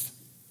August.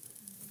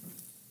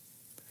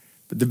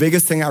 But the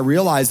biggest thing I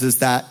realized is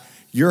that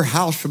your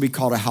house should be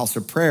called a house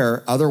of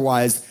prayer.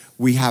 Otherwise,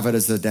 we have it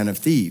as a den of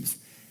thieves.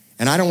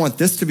 And I don't want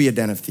this to be a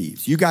den of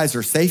thieves. You guys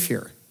are safe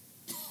here.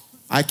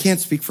 I can't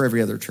speak for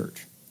every other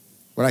church.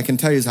 What I can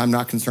tell you is I'm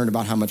not concerned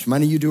about how much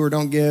money you do or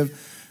don't give.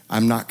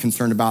 I'm not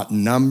concerned about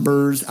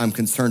numbers. I'm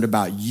concerned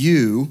about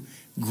you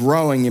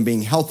growing and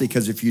being healthy,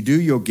 because if you do,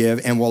 you'll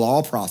give and we'll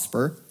all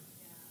prosper.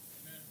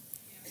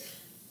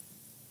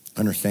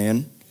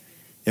 Understand?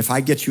 If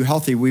I get you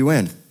healthy, we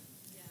win.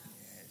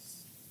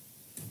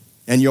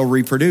 And you'll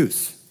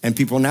reproduce, and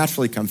people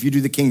naturally come. If you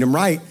do the kingdom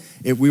right,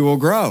 we will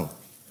grow.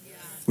 Yeah.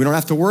 We don't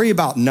have to worry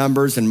about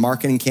numbers and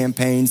marketing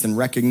campaigns and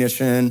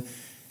recognition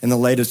and the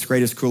latest,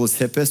 greatest, coolest,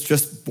 hippest.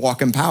 Just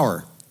walk in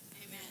power.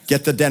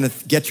 Amen.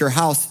 Get your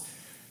house,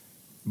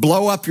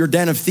 blow up your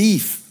den of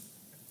thief.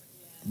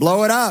 Yeah.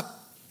 Blow it up.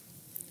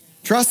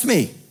 Yeah. Trust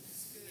me.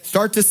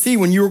 Start to see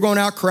when you were going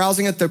out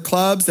carousing at the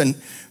clubs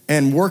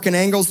and working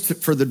angles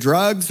for the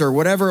drugs or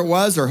whatever it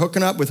was, or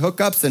hooking up with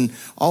hookups and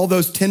all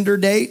those Tinder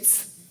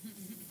dates.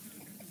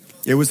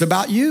 It was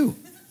about you.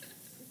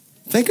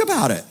 Think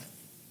about it.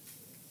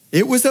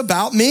 It was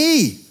about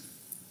me.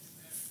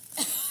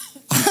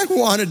 I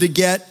wanted to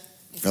get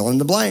fill in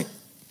the blank.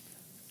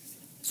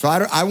 So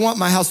I want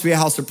my house to be a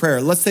house of prayer.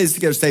 Let's say this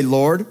together. Say,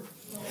 Lord,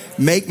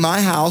 make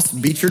my house,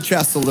 beat your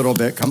chest a little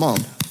bit. Come on.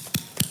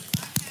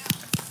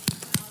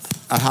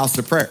 A house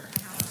of prayer.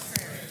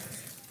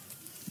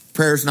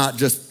 Prayer is not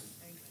just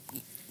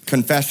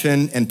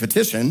confession and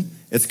petition.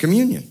 It's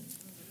communion.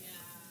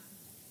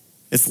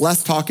 It's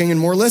less talking and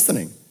more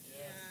listening.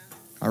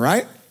 All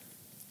right?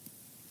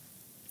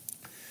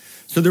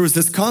 So there was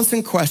this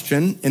constant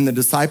question in the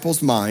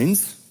disciples'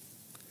 minds,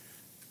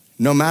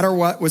 no matter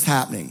what was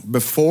happening,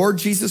 before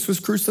Jesus was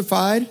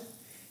crucified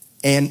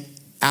and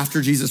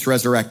after Jesus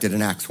resurrected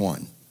in Acts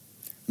 1.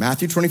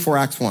 Matthew 24,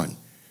 Acts 1.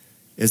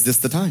 Is this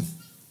the time?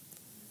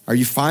 Are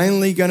you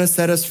finally going to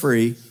set us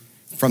free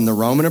from the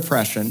Roman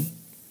oppression,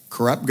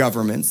 corrupt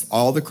governments,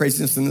 all the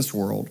craziness in this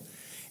world?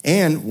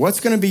 And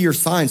what's going to be your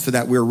sign so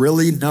that we're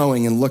really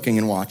knowing and looking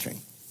and watching?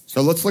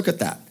 So let's look at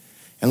that.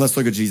 And let's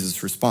look at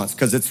Jesus' response,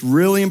 because it's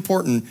really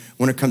important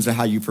when it comes to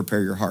how you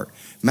prepare your heart.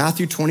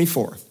 Matthew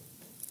 24,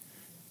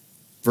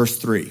 verse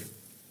 3.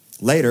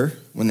 Later,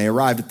 when they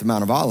arrived at the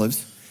Mount of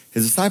Olives,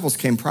 his disciples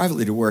came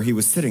privately to where he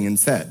was sitting and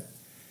said,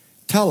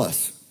 tell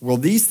us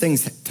when these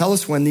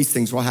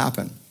things will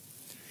happen.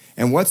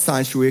 And what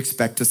sign should we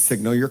expect to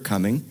signal your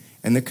coming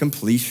and the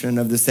completion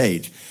of this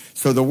age?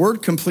 So the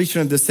word completion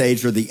of this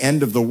age, or the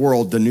end of the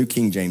world, the New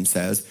King James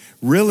says,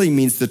 really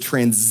means the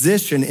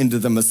transition into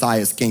the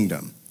Messiah's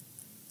kingdom.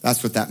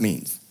 That's what that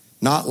means.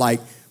 Not like,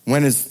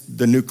 when is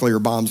the nuclear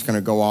bombs going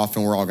to go off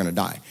and we're all going to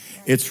die?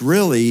 It's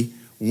really,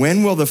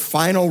 when will the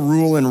final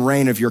rule and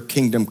reign of your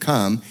kingdom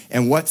come,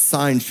 and what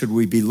signs should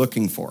we be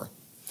looking for?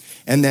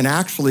 And then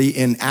actually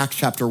in Acts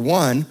chapter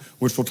 1,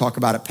 which we'll talk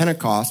about at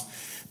Pentecost,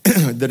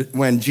 that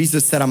when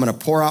Jesus said, I'm going to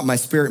pour out my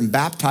spirit and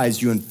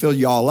baptize you and fill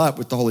you all up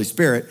with the Holy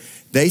Spirit,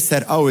 they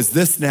said, oh, is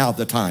this now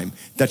the time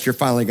that you're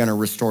finally going to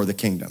restore the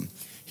kingdom?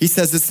 He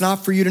says, it's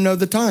not for you to know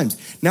the times.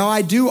 Now,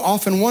 I do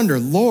often wonder,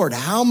 Lord,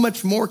 how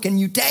much more can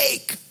you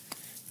take?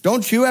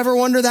 Don't you ever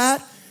wonder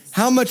that?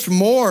 How much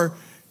more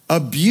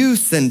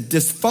abuse and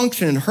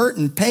dysfunction and hurt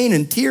and pain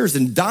and tears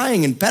and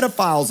dying and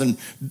pedophiles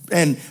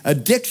and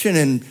addiction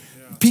and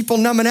people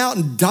numbing out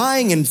and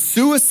dying and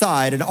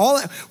suicide and all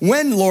that.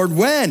 When, Lord,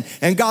 when?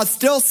 And God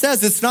still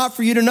says it's not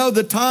for you to know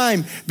the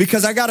time,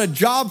 because I got a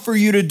job for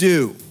you to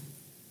do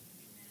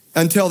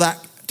until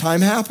that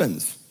time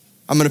happens.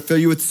 I'm going to fill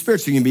you with the Spirit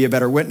so you can be a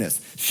better witness.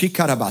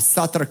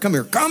 Shikarabasatra, come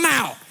here, come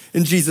out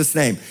in Jesus'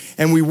 name.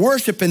 And we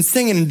worship and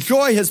sing and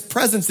enjoy his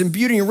presence and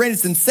beauty and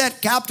radiance and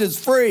set captives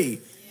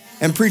free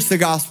and preach the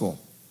gospel.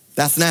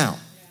 That's now.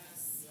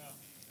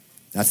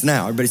 That's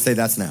now. Everybody say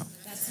that's now.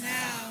 That's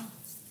now.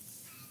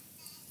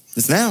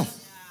 It's now.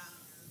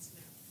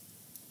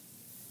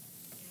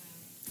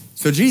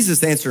 So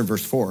Jesus answered in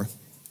verse 4,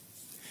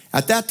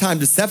 at that time,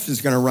 deception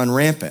is going to run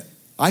rampant.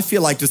 I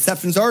feel like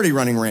deception's already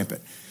running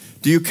rampant.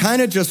 Do you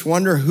kind of just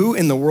wonder who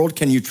in the world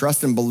can you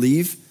trust and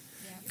believe?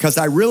 Because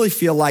I really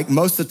feel like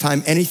most of the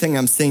time, anything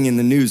I'm seeing in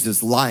the news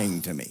is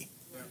lying to me.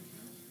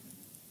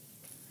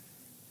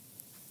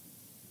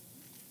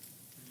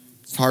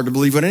 It's hard to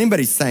believe what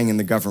anybody's saying in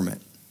the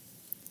government.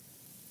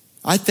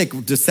 I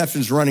think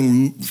deception's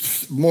running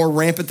more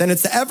rampant than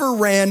it's ever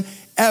ran,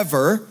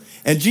 ever.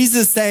 And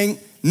Jesus is saying,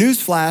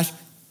 newsflash,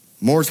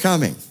 more's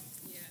coming.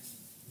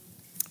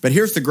 But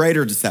here's the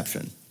greater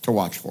deception to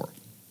watch for.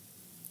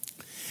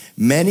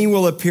 Many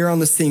will appear on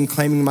the scene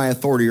claiming my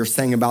authority or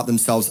saying about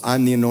themselves,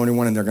 I'm the anointed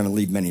one, and they're going to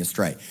lead many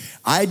astray.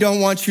 I don't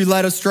want you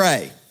led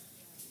astray.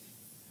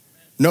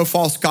 No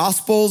false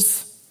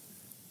gospels,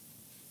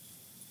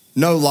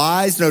 no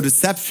lies, no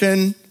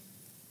deception,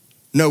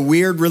 no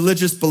weird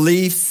religious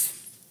beliefs,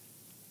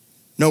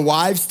 no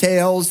wives'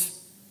 tales.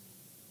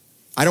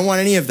 I don't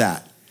want any of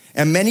that.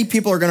 And many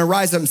people are going to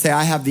rise up and say,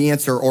 I have the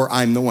answer, or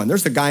I'm the one.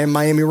 There's a guy in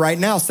Miami right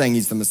now saying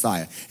he's the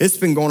Messiah. It's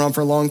been going on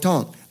for a long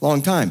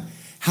time.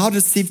 How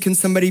deceived can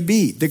somebody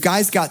be? The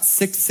guy's got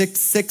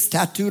 666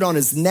 tattooed on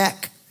his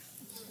neck.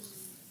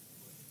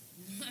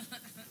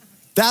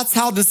 That's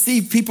how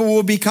deceived people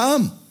will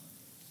become.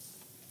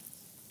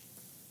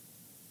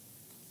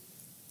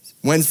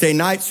 Wednesday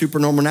night,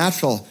 Supernormal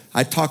Natural,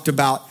 I talked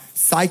about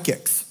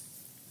psychics.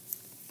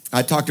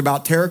 I talked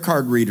about tarot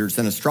card readers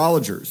and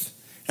astrologers.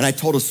 And I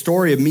told a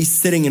story of me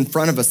sitting in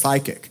front of a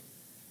psychic.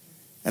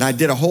 And I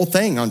did a whole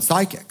thing on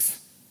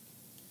psychics.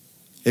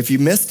 If you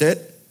missed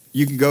it,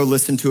 you can go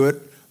listen to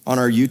it on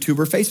our YouTube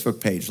or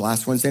Facebook page.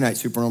 Last Wednesday night,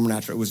 Supernormal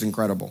Natural. It was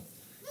incredible.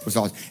 It was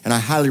awesome. And I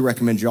highly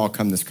recommend you all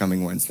come this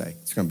coming Wednesday.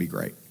 It's going to be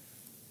great.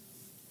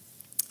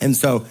 And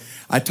so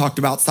I talked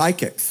about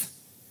psychics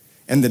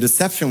and the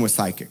deception with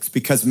psychics,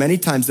 because many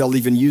times they'll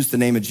even use the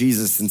name of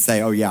Jesus and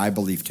say, oh yeah, I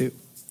believe too.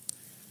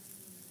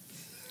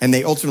 And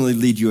they ultimately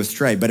lead you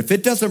astray. But if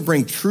it doesn't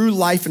bring true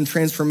life and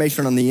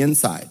transformation on the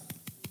inside,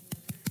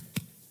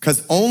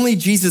 because only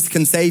Jesus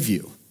can save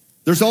you.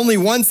 There's only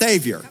one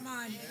Savior. Come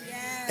on.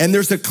 Yes. And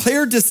there's a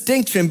clear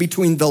distinction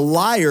between the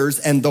liars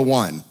and the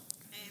one.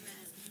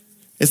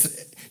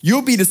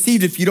 You'll be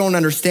deceived if you don't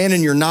understand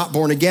and you're not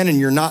born again and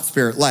you're not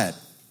spirit-led.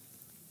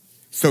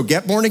 So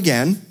get born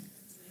again.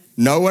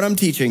 Know what I'm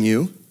teaching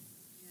you.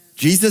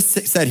 Jesus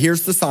said,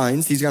 here's the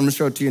signs. He's going to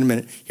show it to you in a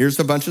minute. Here's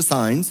a bunch of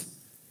signs.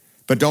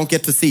 But don't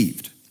get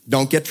deceived.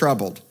 Don't get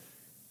troubled.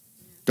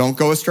 Don't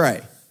go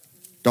astray.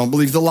 Don't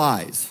believe the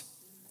lies.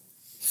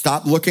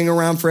 Stop looking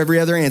around for every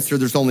other answer.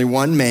 There's only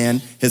one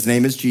man. His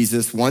name is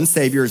Jesus. One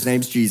Savior. His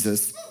name's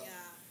Jesus.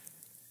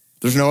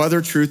 There's no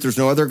other truth. There's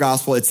no other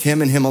gospel. It's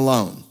him and him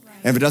alone.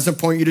 And if it doesn't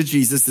point you to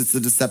Jesus, it's a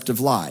deceptive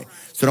lie.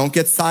 So don't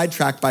get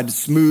sidetracked by the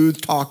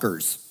smooth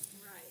talkers.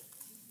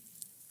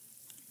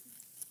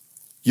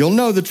 You'll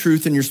know the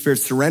truth in your spirit.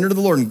 Surrender to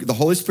the Lord, and the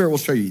Holy Spirit will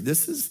show you.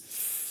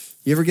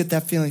 You ever get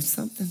that feeling?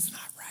 Something's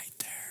not right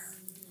there.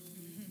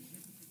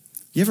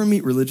 You ever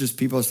meet religious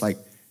people? It's like,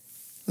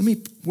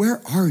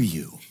 where are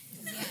you?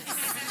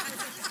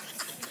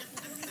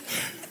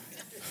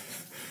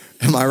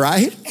 Am I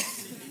right?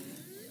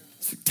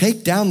 So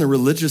take down the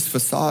religious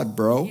facade,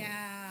 bro. Yeah.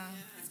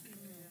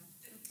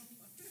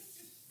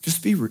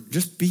 Just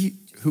be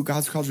who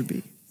God's called you to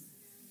be.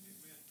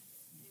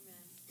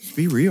 Just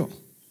be real.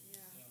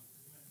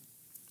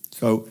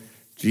 So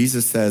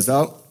Jesus says,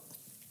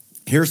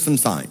 here's some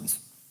signs,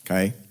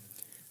 okay?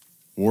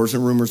 Wars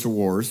and rumors of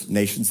wars,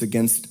 nations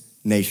against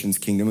nations,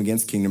 kingdom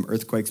against kingdom,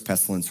 earthquakes,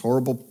 pestilence,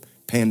 horrible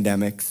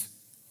pandemics,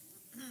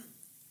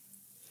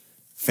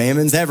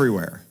 famines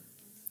everywhere,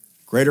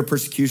 greater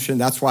persecution.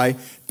 That's why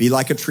be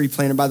like a tree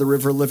planted by the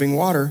river of living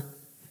water.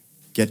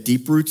 Get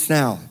deep roots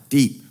now,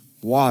 deep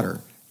water,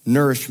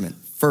 nourishment,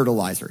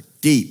 fertilizer,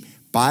 deep,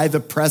 by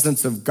the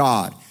presence of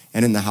God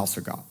and in the house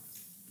of God.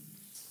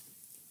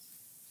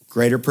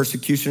 Greater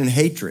persecution and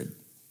hatred.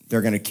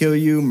 They're going to kill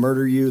you,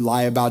 murder you,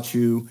 lie about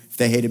you. If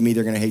they hated me,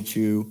 they're going to hate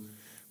you.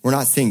 We're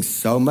not seeing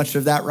so much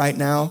of that right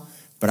now,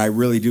 but I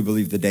really do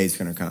believe the day is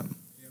going to come.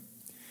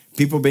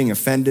 People being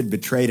offended,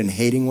 betrayed, and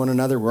hating one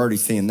another. We're already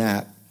seeing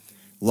that.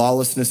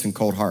 Lawlessness and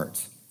cold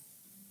hearts.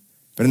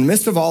 But in the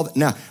midst of all that,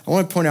 now, I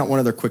want to point out one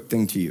other quick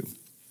thing to you.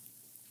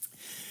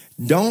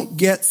 Don't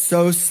get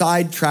so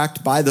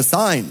sidetracked by the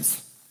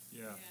signs.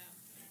 Yeah.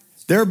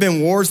 There have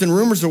been wars and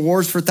rumors of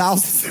wars for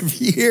thousands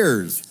of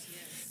years.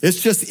 It's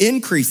just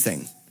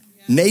increasing.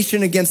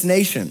 Nation against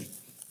nation.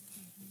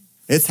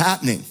 It's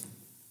happening.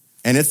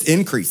 And it's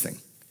increasing.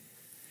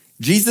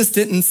 Jesus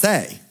didn't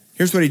say,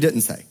 here's what he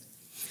didn't say.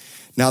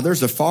 Now,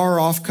 there's a far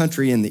off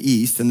country in the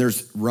east, and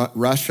there's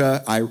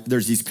Russia.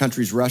 There's these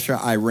countries, Russia,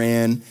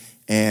 Iran,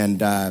 and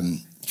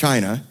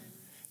China,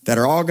 that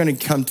are all going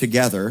to come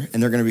together,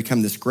 and they're going to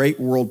become this great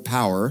world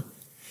power.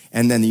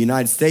 And then the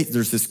United States,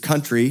 there's this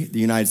country, the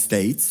United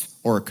States,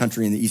 or a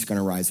country in the east going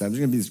to rise up. There's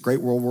going to be this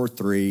great World War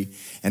III,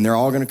 and they're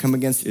all going to come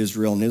against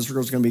Israel, and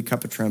Israel's going to be a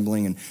cup of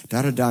trembling, and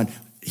da-da-da.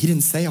 He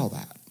didn't say all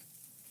that.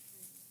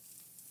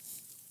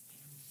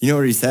 You know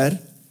what he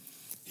said?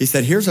 He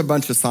said, here's a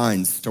bunch of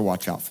signs to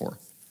watch out for.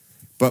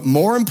 But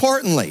more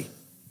importantly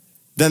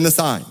than the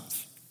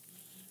signs,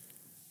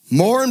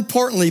 More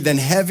importantly than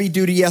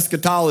heavy-duty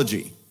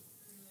eschatology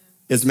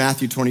is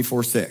Matthew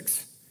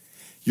 24:6.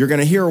 You're going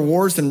to hear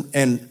wars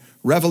and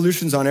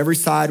revolutions on every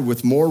side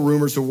with more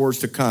rumors of wars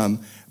to come,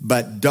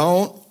 but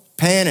don't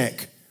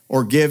panic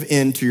or give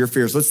in to your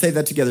fears. Let's say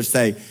that together.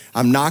 Say,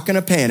 I'm not going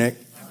to panic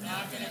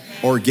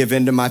or give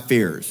in to my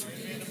fears.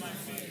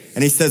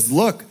 And he says,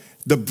 look,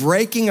 the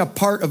breaking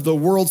apart of the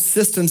world's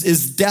systems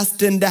is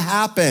destined to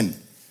happen.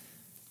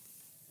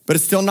 But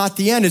it's still not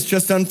the end. It's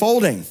just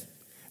unfolding.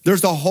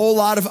 There's a whole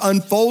lot of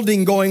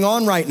unfolding going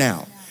on right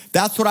now.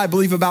 That's what I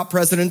believe about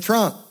President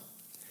Trump.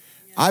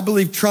 I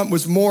believe Trump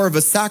was more of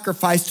a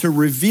sacrifice to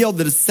reveal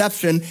the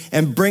deception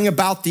and bring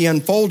about the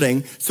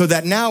unfolding so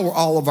that now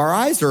all of our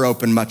eyes are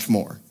open much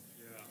more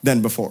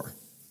than before.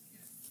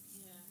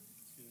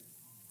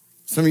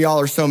 Some of y'all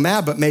are so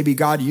mad, but maybe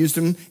God used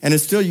him and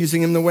is still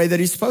using him the way that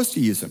he's supposed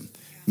to use him.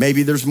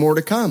 Maybe there's more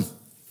to come.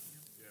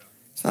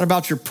 It's not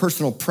about your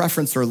personal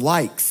preference or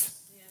likes.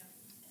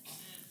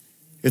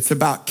 It's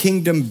about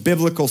kingdom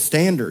biblical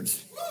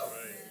standards.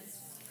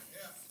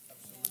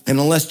 And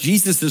unless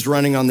Jesus is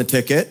running on the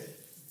ticket,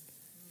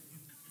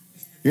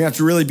 you have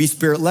to really be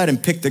spirit-led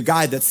and pick the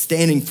guy that's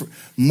standing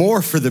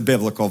more for the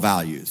biblical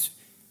values.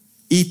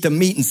 Eat the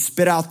meat and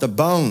spit out the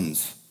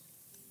bones.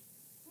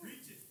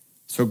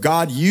 So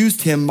God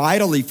used him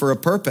mightily for a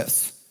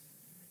purpose.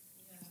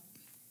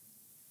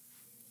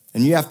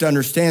 And you have to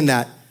understand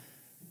that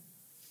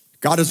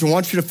God doesn't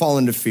want you to fall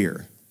into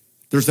fear.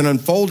 There's an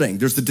unfolding.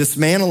 There's a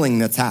dismantling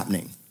that's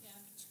happening.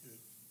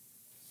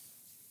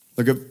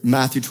 Look at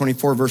Matthew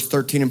 24, verse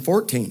 13 and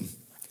 14.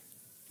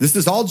 This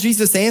is all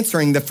Jesus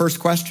answering the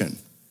first question.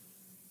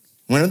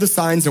 When are the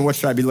signs and what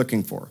should I be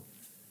looking for?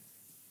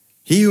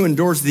 He who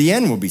endures to the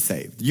end will be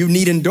saved. You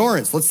need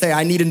endurance. Let's say,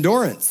 I need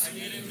endurance.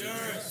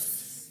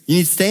 You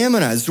need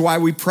stamina. This is why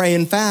we pray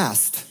and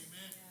fast.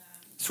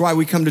 It's why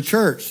we come to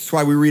church. It's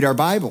why we read our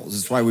Bibles.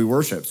 It's why we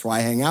worship. It's why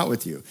I hang out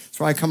with you. It's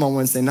why I come on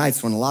Wednesday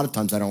nights when a lot of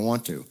times I don't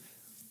want to.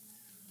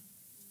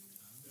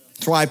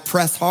 It's why I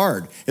press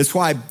hard. It's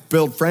why I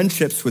build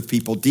friendships with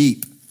people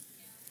deep.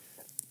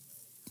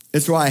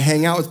 It's why I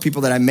hang out with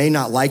people that I may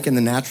not like in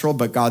the natural,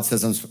 but God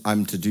says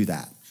I'm to do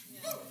that.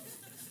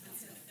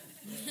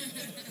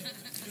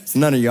 It's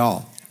none of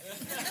y'all.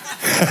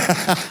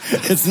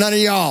 It's none of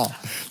y'all.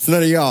 It's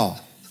none of y'all.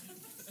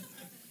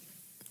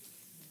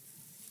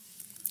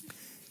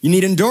 You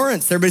need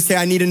endurance. Everybody say,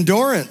 I need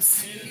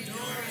endurance.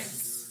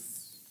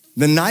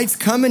 The night's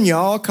coming,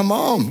 y'all. Come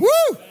on.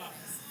 Woo!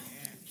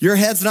 Your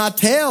head's not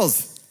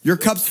tails. Your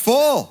cup's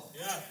full.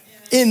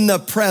 In the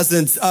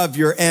presence of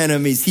your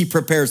enemies, he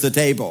prepares the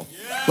table.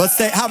 Let's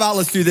say,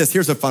 let's do this.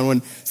 Here's a fun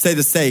one.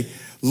 Say,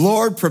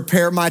 Lord,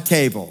 prepare my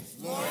table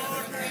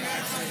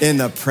in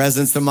the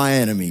presence of my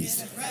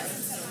enemies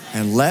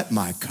and let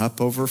my cup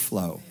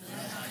overflow.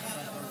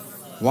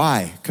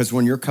 Why? Because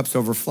when your cup's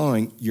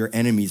overflowing, your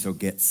enemies will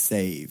get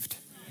saved.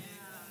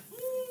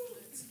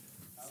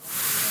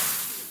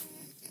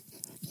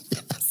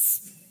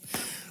 Yes.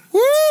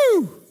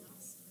 Woo!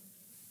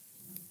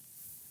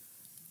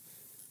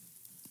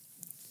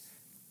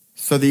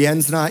 So the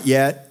end's not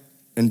yet.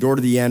 Endure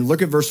to the end.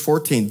 Look at verse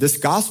 14. This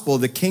gospel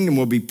of the kingdom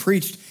will be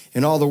preached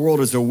in all the world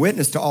as a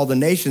witness to all the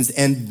nations,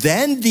 and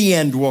then the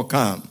end will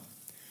come.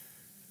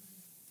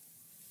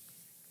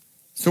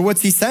 So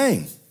what's he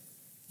saying?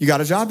 You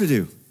got a job to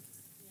do.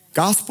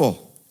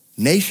 Gospel,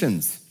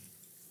 nations,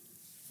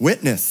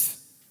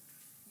 witness.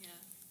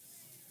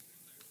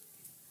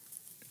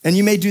 And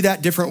you may do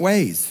that different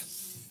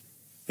ways.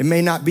 It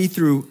may not be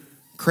through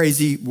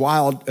crazy,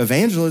 wild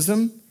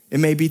evangelism.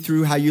 It may be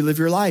through how you live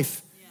your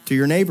life to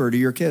your neighbor, to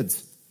your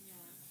kids.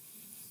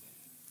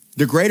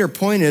 The greater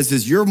point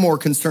is you're more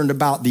concerned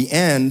about the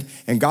end,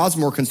 and God's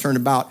more concerned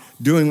about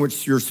doing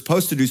what you're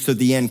supposed to do so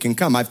the end can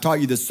come. I've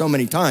taught you this so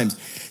many times,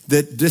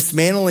 that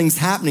dismantling's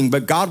happening,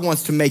 but God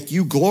wants to make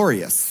you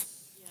glorious.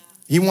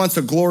 He wants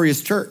a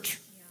glorious church.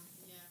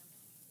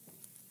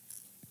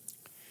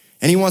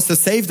 And he wants to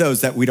save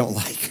those that we don't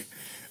like.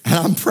 And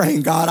I'm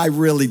praying, God, I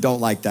really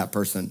don't like that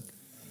person.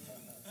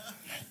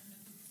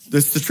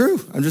 This is the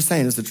truth. I'm just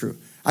saying it's the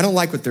truth. I don't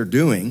like what they're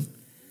doing.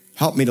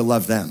 Help me to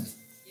love them.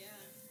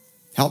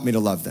 Help me to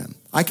love them.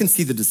 I can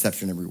see the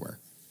deception everywhere.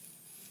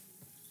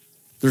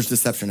 There's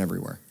deception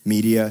everywhere.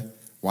 Media,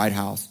 White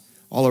House,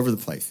 all over the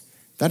place.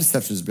 That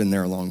deception has been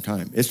there a long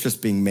time. It's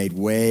just being made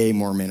way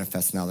more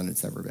manifest now than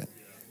it's ever been.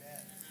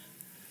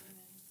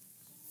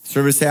 So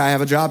everybody say, I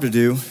have a job to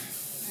do.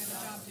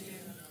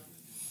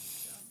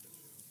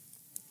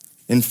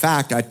 In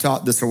fact, I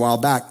taught this a while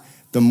back.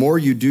 The more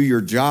you do your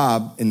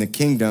job in the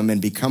kingdom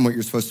and become what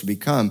you're supposed to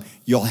become,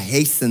 you'll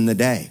hasten the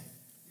day.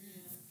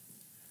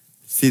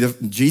 See,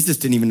 Jesus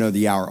didn't even know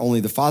the hour. Only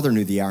the Father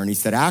knew the hour. And he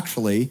said,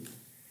 actually,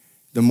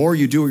 the more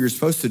you do what you're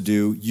supposed to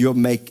do, you'll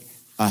make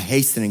a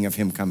hastening of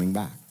him coming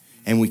back.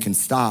 And we can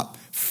stop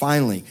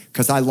finally,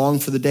 because I long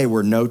for the day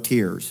where no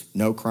tears,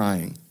 no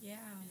crying.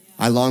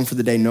 I long for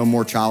the day no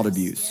more child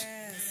abuse,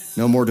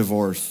 no more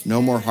divorce,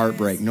 no more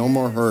heartbreak, no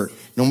more hurt,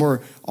 no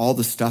more all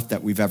the stuff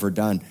that we've ever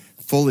done.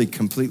 Fully,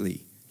 completely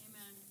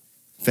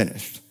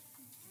finished.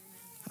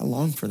 I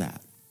long for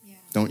that.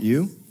 Don't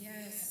you?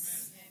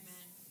 Yes.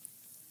 Amen.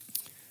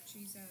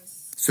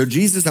 Jesus. So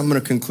Jesus, I'm going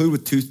to conclude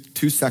with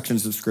two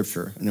sections of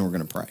scripture, and then we're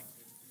going to pray.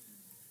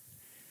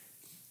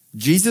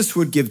 Jesus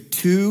would give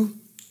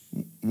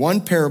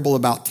one parable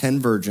about 10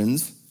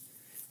 virgins,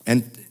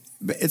 and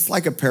it's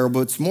like a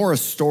parable. It's more a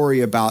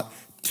story about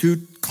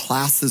two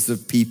classes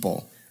of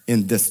people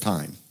in this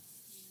time.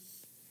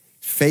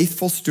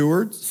 Faithful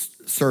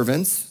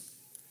servants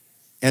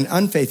and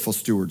unfaithful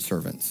steward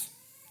servants.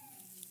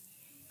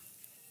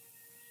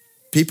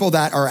 People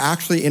that are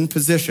actually in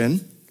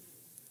position,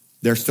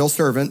 they're still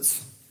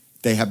servants,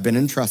 they have been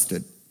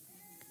entrusted.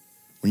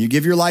 When you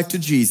give your life to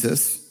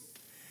Jesus,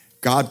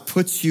 God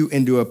puts you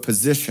into a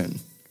position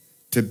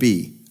to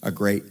be a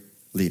great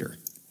leader.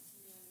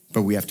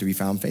 But we have to be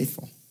found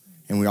faithful,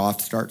 and we all have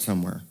to start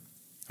somewhere,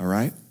 all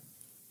right?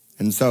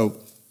 And so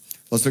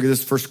let's look at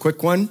this first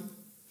quick one,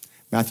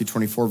 Matthew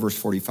 24, verse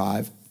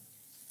 45.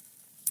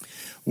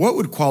 What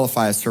would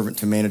qualify a servant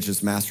to manage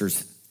his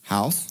master's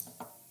house?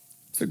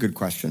 It's a good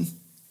question.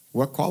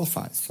 What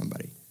qualifies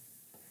somebody?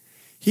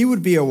 He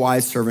would be a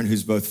wise servant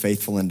who's both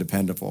faithful and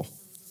dependable.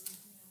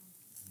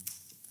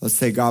 Let's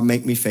say, God,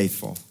 make me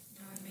faithful.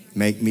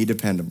 Make me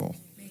dependable.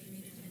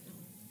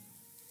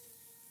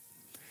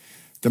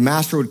 The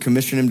master would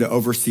commission him to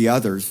oversee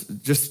others.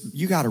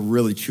 You got to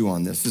really chew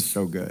on this. This is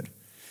so good.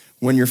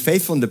 When you're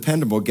faithful and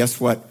dependable, guess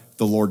what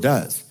the Lord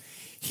does?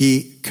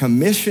 He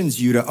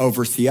commissions you to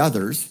oversee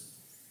others.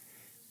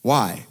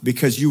 Why?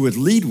 Because you would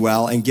lead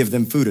well and give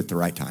them food at the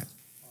right time.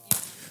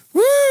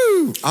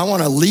 Woo! I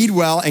want to lead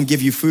well and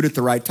give you food at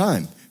the right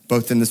time,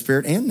 both in the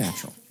spirit and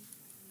natural.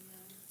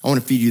 I want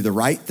to feed you the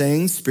right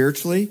things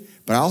spiritually,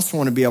 but I also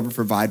want to be able to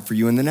provide for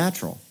you in the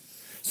natural.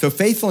 So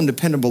faithful and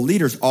dependable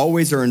leaders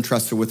always are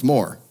entrusted with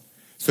more.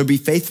 So be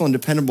faithful and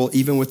dependable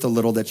even with the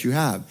little that you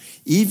have.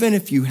 Even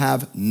if you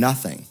have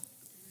nothing,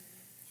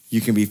 you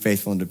can be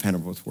faithful and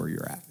dependable with where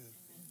you're at.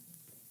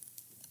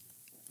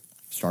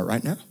 Start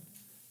right now.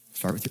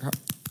 Start with your heart.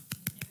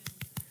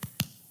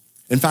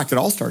 In fact, it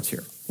all starts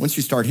here. Once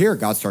you start here,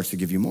 God starts to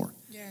give you more.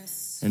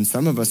 Yes. And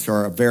some of us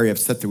are very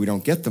upset that we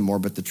don't get the more,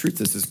 but the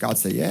truth is God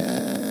say,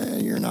 yeah,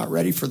 you're not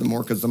ready for the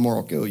more because the more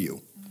will kill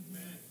you.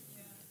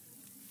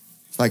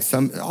 It's like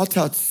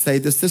say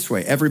this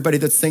way. Everybody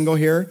that's single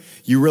here,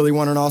 you really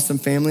want an awesome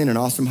family and an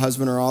awesome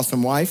husband or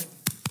awesome wife?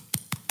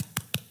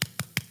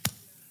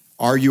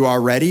 Are you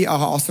already an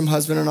awesome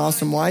husband and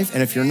awesome wife?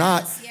 And if you're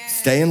not,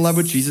 stay in love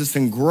with Jesus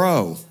and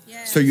grow.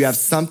 So you have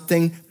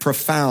something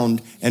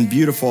profound and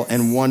beautiful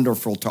and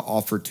wonderful to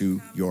offer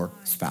to your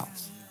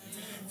spouse.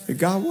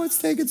 God, what's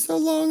taking so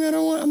long?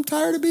 I'm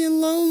tired of being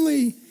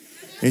lonely.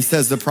 And he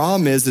says, the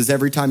problem is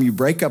every time you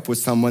break up with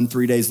someone,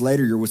 3 days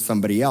later, you're with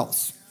somebody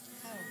else.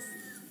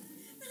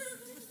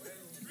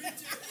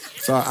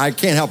 So I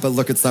can't help but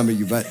look at some of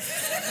you, but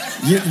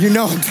you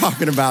know I'm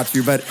talking about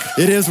you, but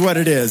it is what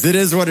it is. It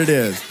is what it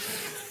is.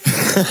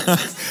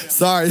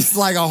 Sorry, it's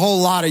like a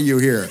whole lot of you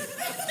here.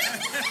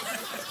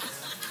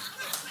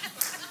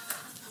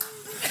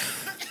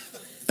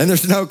 And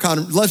there's no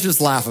let's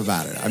just laugh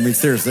about it. I mean,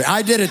 seriously,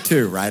 I did it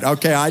too, right?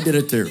 Okay, I did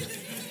it too.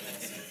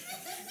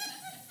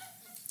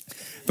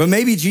 But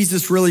maybe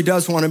Jesus really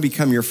does want to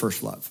become your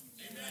first love.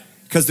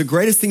 Because the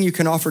greatest thing you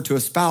can offer to a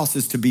spouse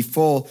is to be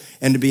full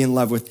and to be in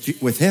love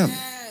with him.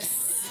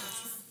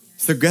 Yes.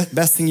 It's the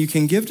best thing you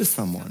can give to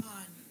someone.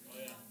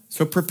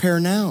 So prepare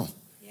now.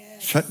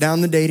 Yes. Shut down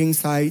the dating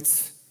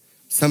sites.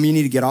 Some of you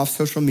need to get off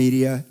social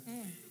media.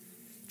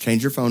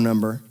 Change your phone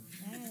number.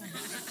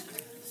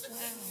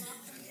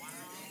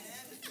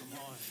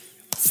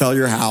 Sell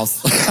your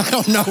house.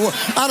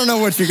 I don't know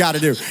what you got to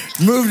do.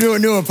 Move to a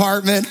new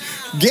apartment.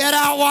 Get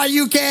out while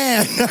you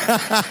can.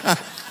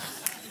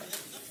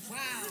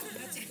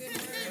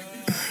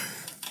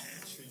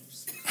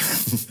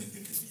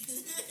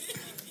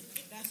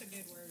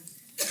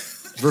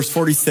 Verse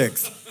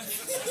 46.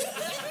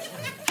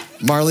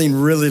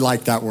 Marlene really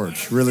liked that word.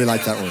 She really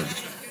liked that word.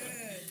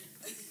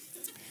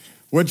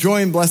 What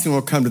joy and blessing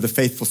will come to the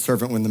faithful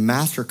servant when the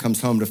master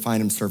comes home to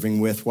find him serving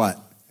with what?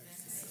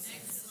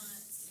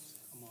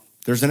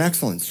 There's an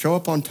excellence. Show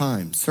up on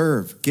time.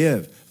 Serve.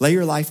 Give. Lay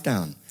your life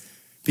down.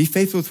 Be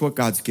faithful with what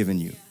God's given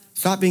you.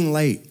 Stop being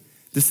late.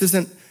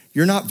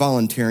 You're not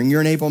volunteering.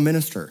 You're an able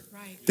minister.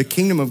 The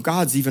kingdom of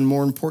God's even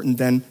more important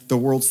than the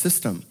world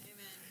system.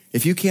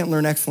 If you can't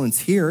learn excellence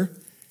here,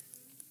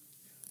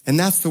 and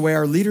that's the way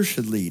our leaders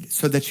should lead,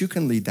 so that you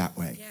can lead that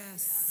way.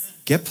 Yes.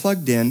 Get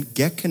plugged in,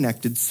 get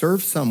connected,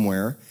 serve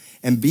somewhere,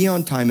 and be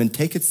on time and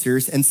take it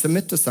serious and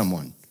submit to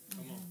someone.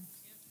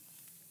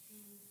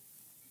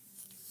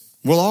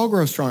 We'll all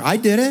grow strong. I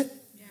did it.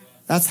 Yeah.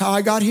 That's how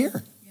I got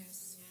here.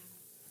 Yes.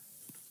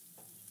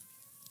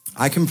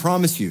 I can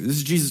promise you, this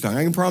is Jesus talking,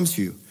 I can promise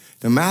you,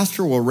 the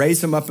master will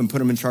raise him up and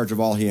put him in charge of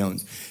all he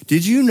owns.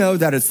 Did you know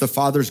that it's the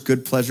Father's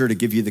good pleasure to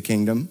give you the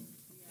kingdom?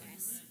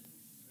 Yes.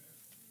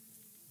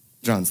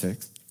 John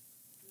 6.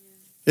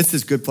 It's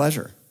his good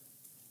pleasure.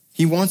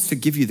 He wants to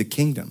give you the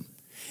kingdom.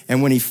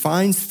 And when he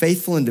finds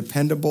faithful and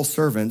dependable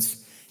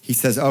servants, he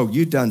says, oh,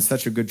 you've done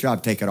such a good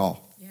job, take it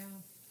all. Yeah.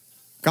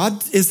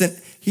 God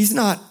he's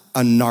not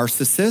a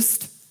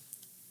narcissist.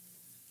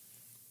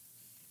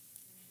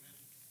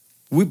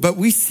 But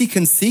we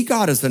can see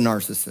God as a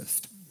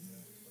narcissist.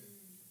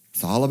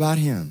 It's all about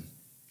him.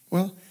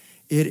 Well,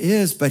 it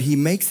is, but he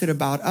makes it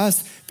about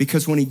us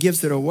because when he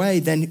gives it away,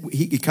 then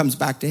it comes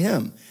back to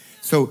him.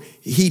 So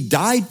he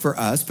died for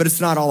us, but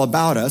it's not all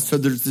about us. So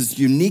there's this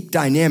unique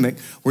dynamic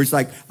where he's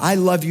like, I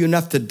love you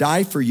enough to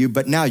die for you,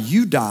 but now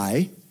you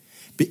die,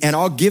 and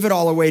I'll give it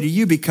all away to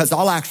you because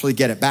I'll actually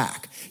get it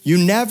back. You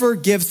never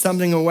give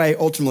something away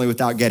ultimately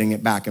without getting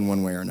it back in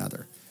one way or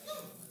another.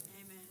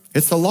 Amen.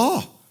 It's the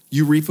law.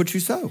 You reap what you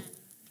sow.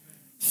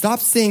 Stop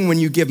seeing when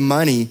you give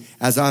money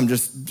as I'm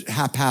just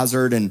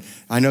haphazard and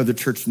I know the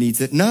church needs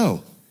it.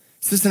 No,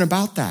 this isn't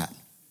about that.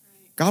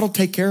 God will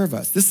take care of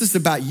us. This is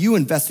about you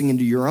investing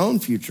into your own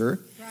future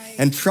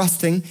and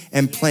trusting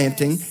and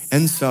planting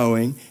and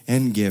sowing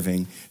and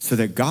giving so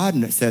that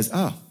God says,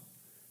 oh,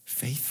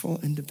 faithful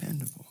and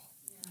dependable.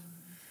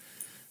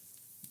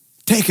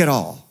 Take it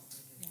all.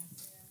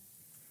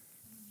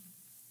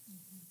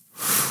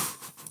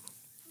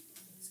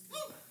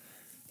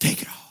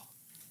 Take it all.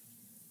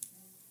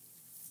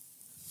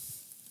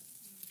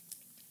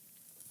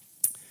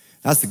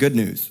 That's the good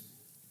news.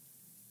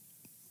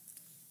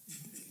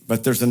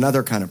 But there's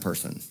another kind of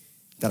person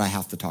that I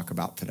have to talk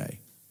about today.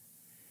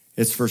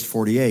 It's verse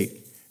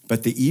 48.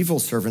 But the evil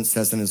servant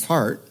says in his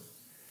heart,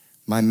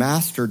 my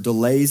master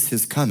delays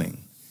his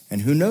coming,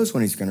 and who knows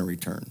when he's going to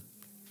return.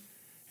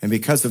 And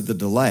because of the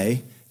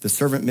delay, the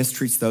servant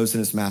mistreats those in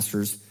his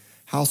master's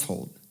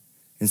household.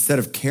 Instead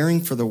of caring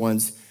for the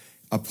ones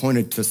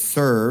appointed to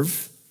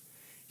serve,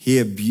 he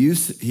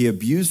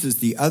abuses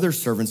the other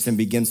servants and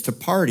begins to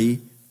party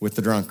with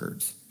the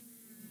drunkards.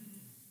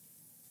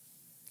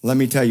 Let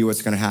me tell you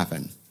what's going to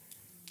happen.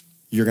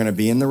 You're going to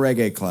be in the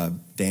reggae club,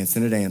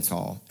 dancing a dance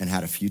hall, and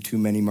had a few too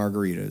many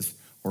margaritas,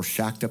 or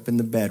shacked up in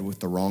the bed with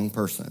the wrong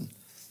person,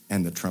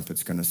 and the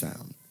trumpet's going to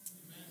sound.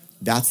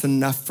 That's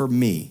enough for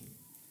me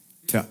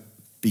to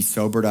be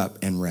sobered up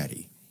and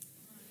ready.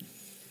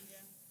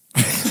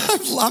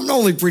 I'm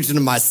only preaching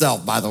to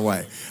myself, by the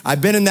way.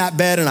 I've been in that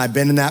bed and I've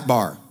been in that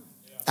bar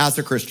as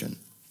a Christian.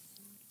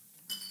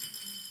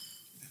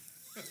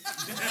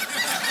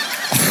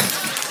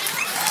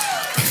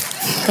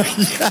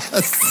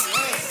 Yes.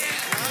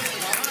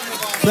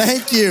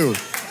 Thank you.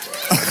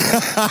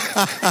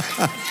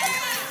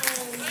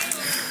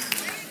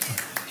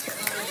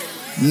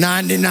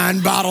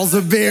 99 bottles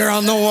of beer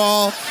on the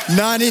wall.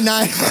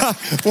 99.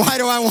 Why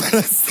do I want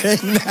to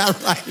sing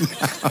that right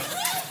now?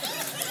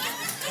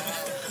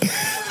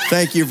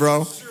 Thank you,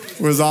 bro.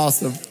 It was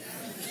awesome.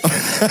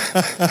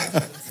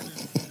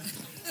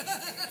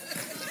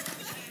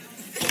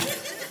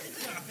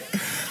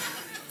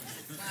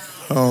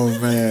 Oh,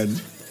 man.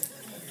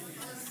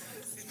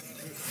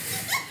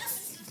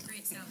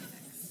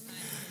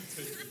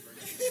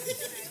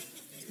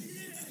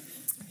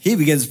 He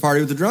begins to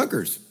party with the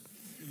drunkards.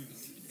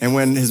 And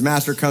when his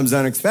master comes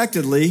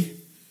unexpectedly,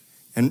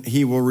 and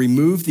he will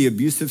remove the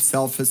abusive,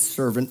 selfish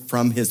servant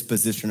from his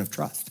position of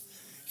trust.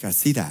 You gotta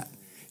see that.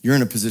 You're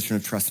in a position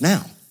of trust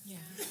now. Yeah.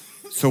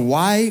 So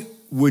why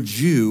would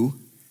you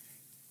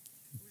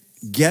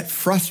get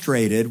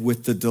frustrated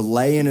with the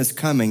delay in his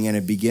coming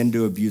and begin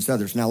to abuse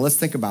others? Now let's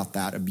think about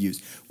that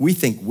abuse. We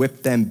think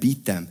whip them,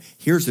 beat them.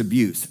 Here's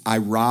abuse. I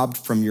robbed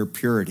from your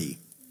purity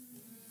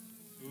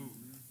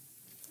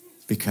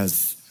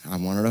because I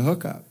wanted a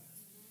hookup.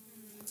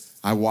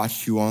 I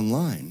watched you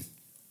online.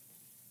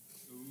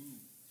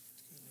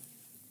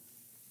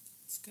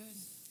 It's good.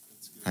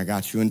 I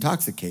got you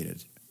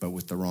intoxicated, but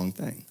with the wrong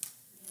thing.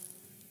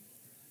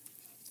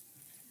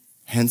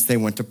 Hence, they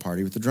went to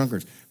party with the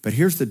drunkards. But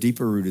here's the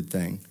deeper rooted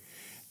thing.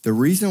 The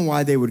reason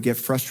why they would get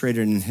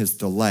frustrated in his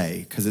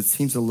delay, because it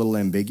seems a little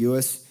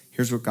ambiguous,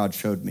 here's what God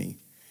showed me.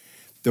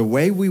 The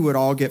way we would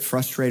all get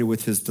frustrated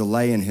with his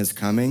delay in his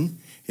coming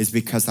is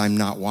because I'm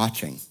not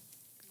watching.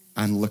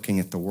 I'm looking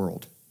at the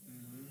world.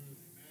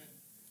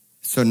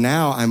 So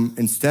now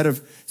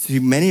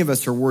many of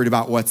us are worried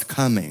about what's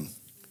coming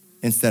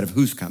instead of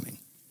who's coming.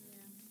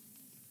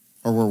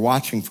 Or we're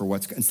watching for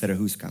instead of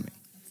who's coming.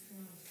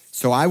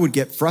 So I would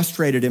get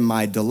frustrated in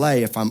my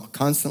delay if I'm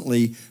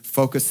constantly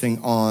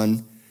focusing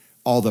on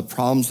all the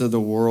problems of the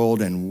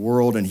world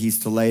and he's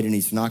delayed and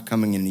he's not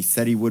coming and he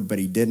said he would, but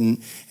he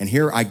didn't. And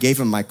here I gave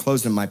him my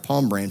clothes and my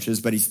palm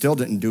branches, but he still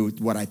didn't do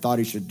what I thought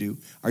he should do.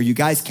 Are you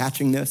guys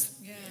catching this?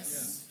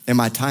 Yes. Am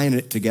I tying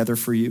it together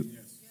for you?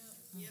 Yes.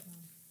 Yep.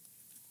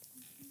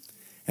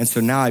 And so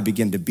now I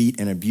begin to beat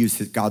and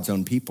abuse God's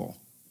own people.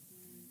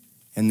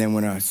 And then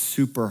when a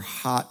super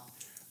hot,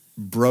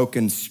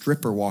 broken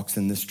stripper walks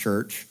in this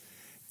church,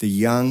 the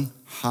young,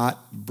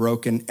 hot,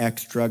 broken,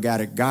 ex-drug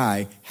addict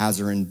guy has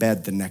her in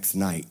bed the next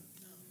night.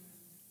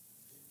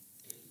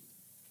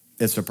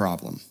 It's a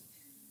problem.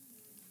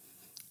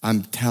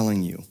 I'm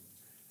telling you,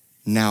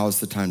 now is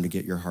the time to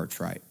get your hearts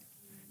right.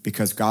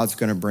 Because God's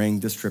going to bring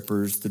the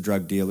strippers, the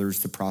drug dealers,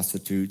 the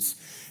prostitutes,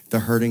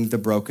 the hurting, the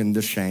broken,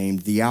 the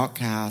shamed, the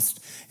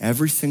outcast,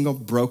 every single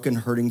broken,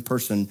 hurting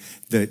person,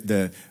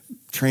 the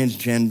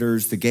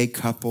transgenders, the gay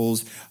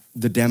couples,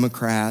 the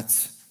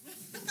Democrats,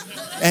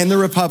 And the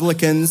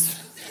Republicans,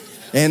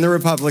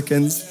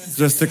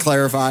 just to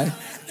clarify,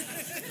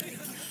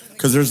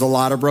 because there's a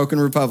lot of broken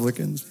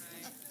Republicans.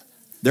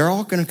 They're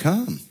all going to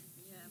come.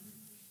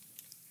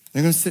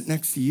 They're going to sit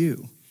next to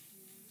you.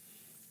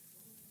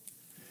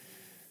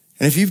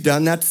 And if you've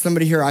done that to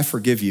somebody here, I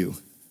forgive you.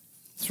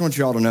 I just want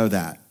you all to know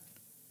that,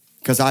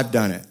 because I've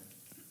done it.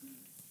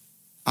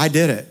 I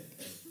did it.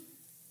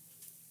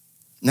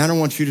 And I don't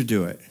want you to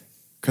do it,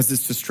 because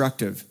it's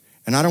destructive.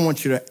 And I don't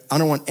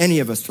want any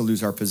of us to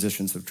lose our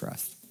positions of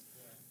trust.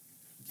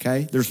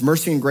 Okay? There's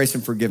mercy and grace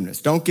and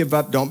forgiveness. Don't give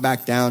up. Don't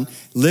back down.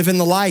 Live in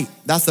the light.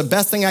 That's the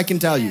best thing I can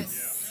tell you.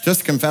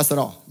 Just confess it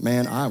all.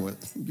 Man,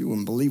 you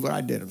wouldn't believe what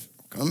I did.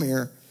 Come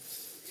here.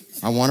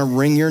 I want to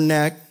wring your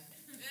neck,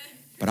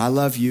 but I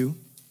love you.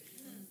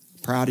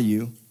 Proud of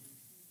you.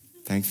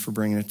 Thanks for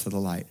bringing it to the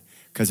light.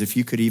 Because if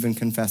you could even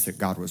confess it,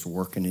 God was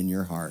working in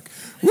your heart.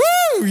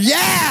 Woo!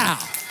 Yeah!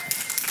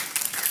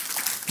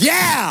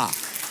 Yeah!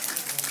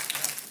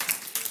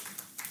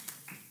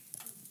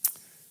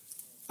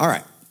 All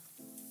right.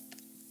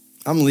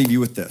 I'm going to leave you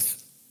with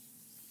this.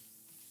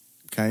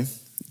 Okay?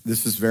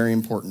 This is very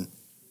important.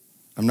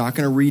 I'm not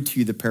going to read to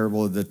you the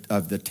parable of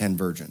the 10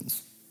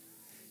 virgins.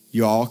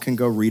 You all can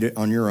go read it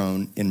on your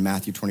own in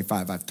Matthew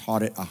 25. I've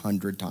taught it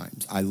 100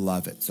 times. I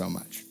love it so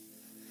much.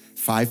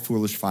 5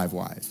 foolish, 5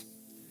 wise.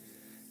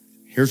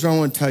 Here's what I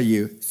want to tell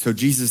you. So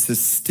Jesus is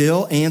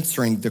still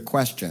answering the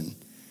question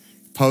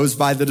posed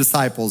by the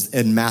disciples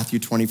in Matthew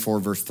 24,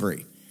 verse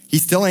 3.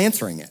 He's still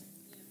answering it.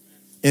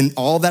 In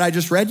all that I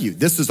just read you,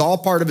 this is all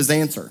part of his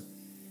answer.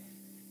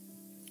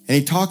 And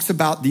he talks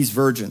about these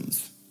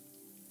virgins.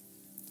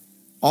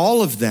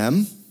 All of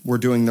them were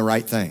doing the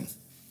right thing.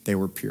 They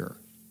were pure.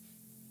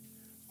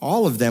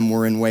 All of them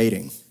were in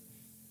waiting.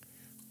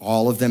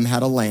 All of them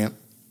had a lamp.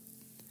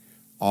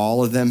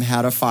 All of them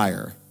had a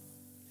fire.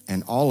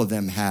 And all of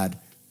them had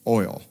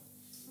oil.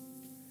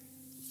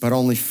 But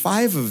only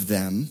 5 of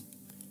them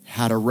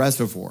had a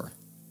reservoir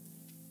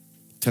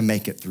to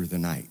make it through the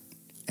night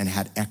and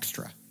had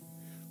extra.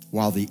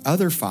 While the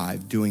other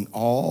 5 doing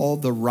all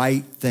the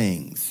right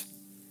things.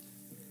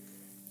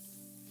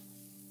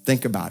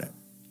 Think about it.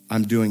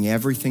 I'm doing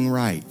everything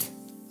right.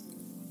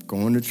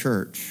 Going to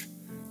church,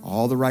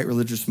 all the right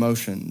religious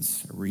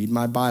motions, read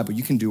my Bible.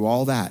 You can do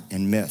all that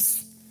and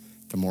miss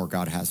the more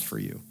God has for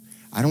you.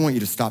 I don't want you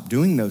to stop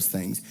doing those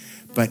things,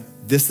 but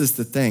this is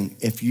the thing.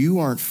 If you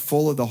aren't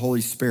full of the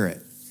Holy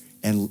Spirit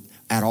and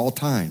at all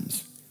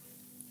times,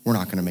 we're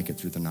not going to make it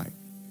through the night.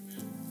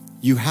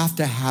 You have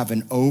to have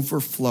an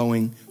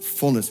overflowing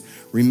fullness.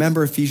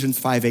 Remember Ephesians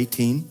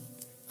 5:18?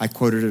 I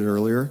quoted it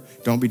earlier.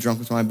 Don't be drunk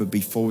with wine, but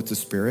be full with the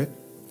Spirit.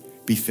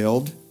 Be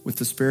filled with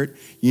the Spirit.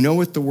 You know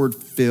what the word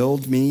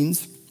filled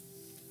means?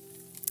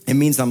 It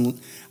means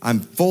I'm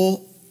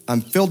full,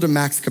 I'm filled to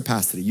max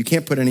capacity. You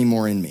can't put any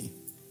more in me.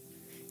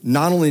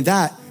 Not only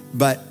that,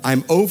 but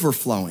I'm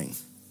overflowing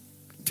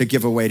to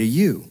give away to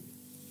you,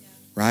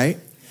 right?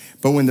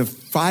 But when the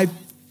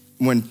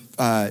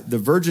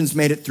virgins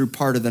made it through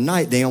part of the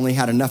night, they only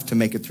had enough to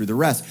make it through the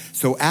rest.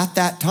 So at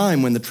that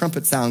time, when the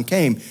trumpet sound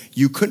came,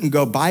 you couldn't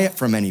go buy it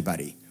from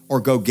anybody or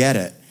go get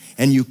it.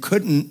 And you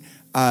couldn't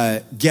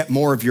get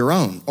more of your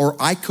own, or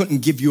I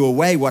couldn't give you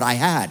away what I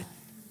had.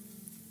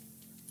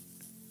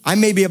 I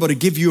may be able to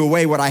give you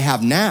away what I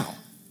have now.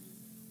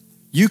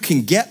 You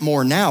can get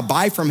more now,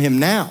 buy from him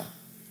now.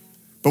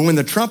 But when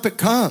the trumpet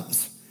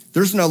comes,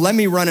 there's no, let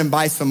me run and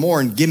buy some more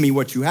and give me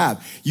what you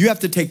have. You have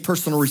to take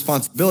personal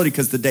responsibility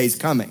because the day's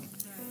coming.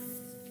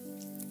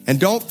 And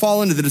don't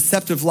fall into the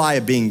deceptive lie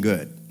of being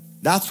good.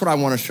 That's what I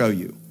want to show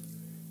you.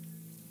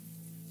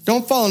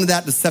 Don't fall into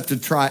that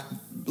deceptive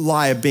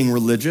lie of being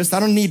religious. I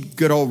don't need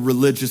good old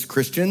religious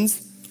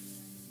Christians.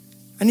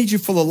 I need you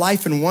full of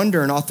life and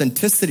wonder and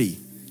authenticity,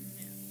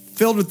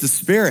 filled with the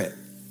Spirit.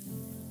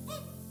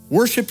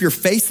 Worship your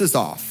faces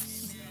off.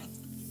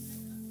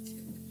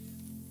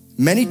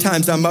 Many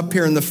times I'm up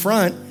here in the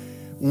front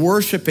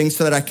worshiping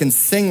so that I can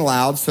sing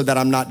loud so that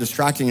I'm not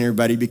distracting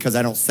everybody because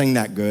I don't sing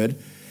that good.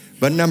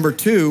 But number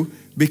 2,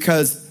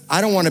 because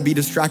I don't want to be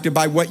distracted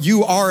by what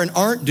you are and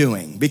aren't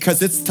doing,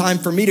 because it's time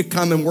for me to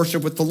come and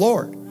worship with the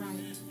Lord.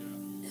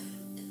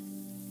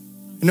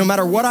 And no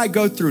matter what I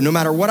go through, no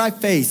matter what I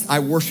face, I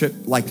worship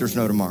like there's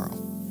no tomorrow.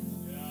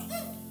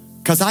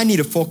 Because I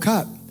need a full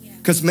cup.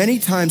 Because many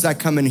times I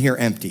come in here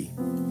empty.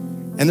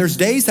 And there's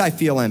days I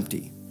feel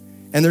empty.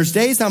 And there's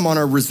days I'm on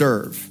a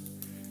reserve.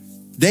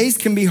 Days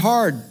can be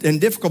hard and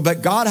difficult,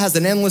 but God has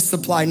an endless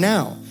supply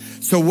now.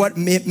 So what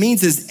it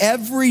means is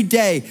every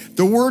day,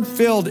 the word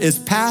filled is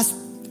past,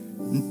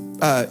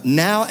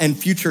 now, and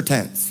future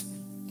tense.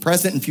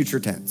 Present and future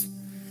tense.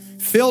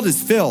 Filled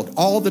is filled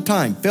all the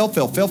time. Fill.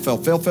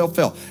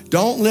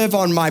 Don't live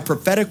on my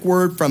prophetic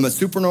word from a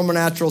supernormal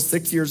natural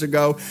 6 years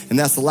ago, and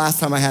that's the last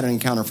time I had an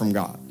encounter from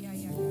God.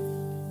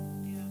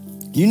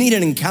 You need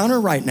an encounter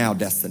right now,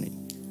 Destiny.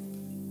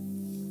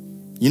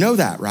 You know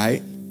that,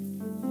 right?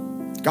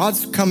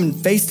 God's coming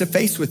face to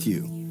face with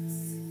you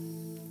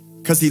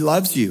because he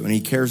loves you and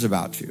he cares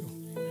about you.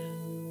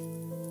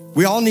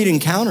 We all need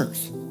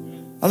encounters.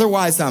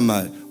 Otherwise, I'm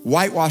a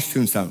whitewashed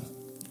tombstone.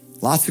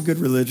 Lots of good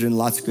religion,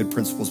 lots of good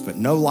principles, but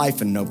no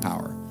life and no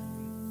power.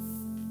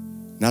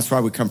 And that's why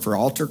we come for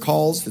altar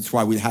calls. It's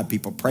why we have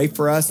people pray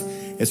for us.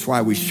 It's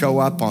why we show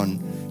up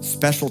on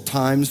special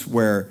times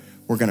where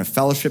we're going to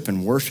fellowship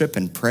and worship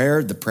and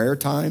prayer, the prayer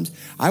times.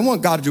 I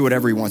want God to do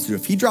whatever he wants to do.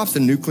 If he drops a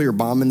nuclear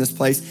bomb in this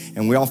place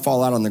and we all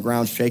fall out on the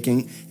ground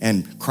shaking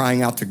and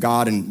crying out to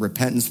God in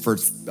repentance for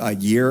a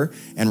year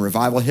and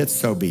revival hits,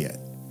 so be it.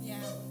 Yeah.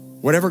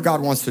 Whatever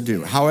God wants to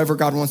do, however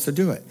God wants to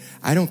do it,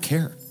 I don't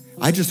care.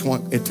 I just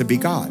want it to be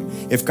God.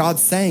 If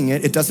God's saying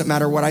it, it doesn't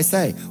matter what I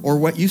say or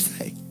what you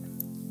say.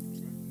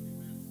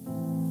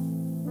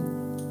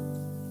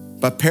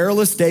 But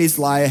perilous days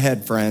lie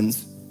ahead,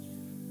 friends.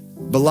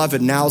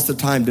 Beloved, now's the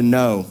time to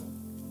know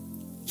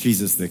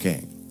Jesus the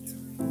King.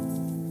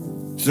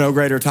 There's no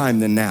greater time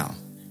than now.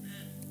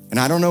 And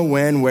I don't know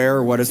when, where,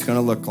 or what it's going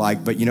to look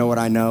like, but you know what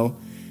I know?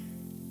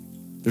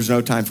 There's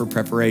no time for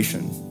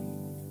preparation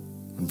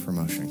when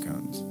promotion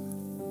comes.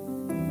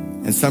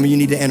 And some of you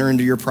need to enter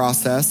into your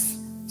process.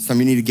 Some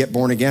of you need to get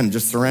born again,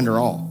 just surrender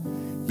all.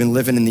 You've been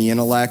living in the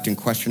intellect and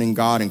questioning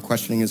God and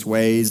questioning his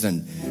ways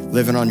and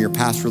living on your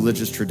past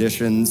religious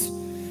traditions,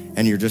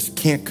 and you just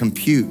can't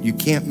compute. You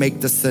can't make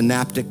the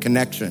synaptic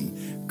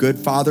connection. Good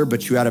father,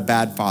 but you had a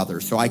bad father.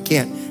 So I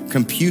can't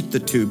compute the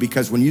two,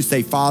 because when you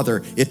say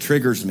father, it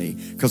triggers me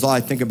because all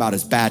I think about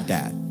is bad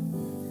dad.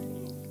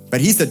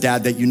 But he's a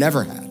dad that you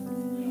never had.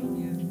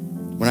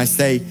 When I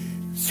say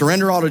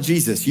surrender all to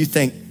Jesus, you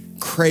think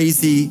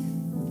crazy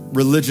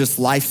religious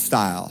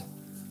lifestyle,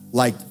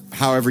 like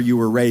however you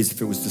were raised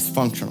if it was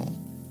dysfunctional.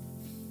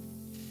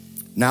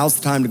 Now's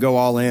the time to go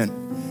all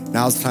in.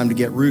 Now's the time to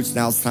get roots.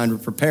 Now's the time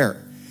to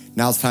prepare.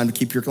 Now's the time to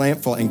keep your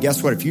lamp full. And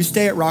guess what? If you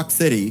stay at Rock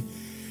City,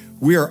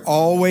 we are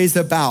always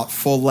about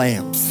full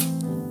lamps.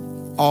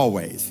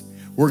 Always.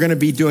 We're going to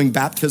be doing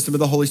baptism of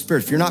the Holy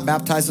Spirit. If you're not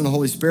baptized in the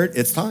Holy Spirit,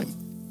 it's time.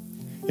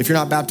 If you're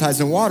not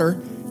baptized in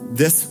water,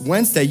 this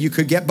Wednesday you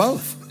could get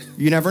both.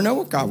 You never know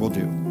what God will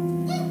do.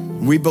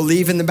 We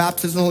believe in the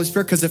baptism of the Holy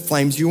Spirit because it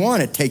flames you on.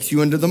 It takes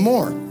you into the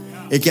more.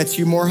 It gets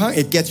you more hungry.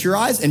 It gets your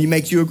eyes and it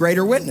makes you a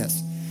greater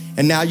witness.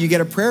 And now you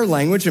get a prayer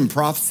language and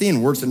prophecy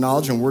and words of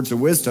knowledge and words of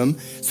wisdom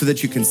so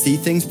that you can see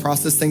things,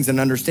 process things, and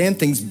understand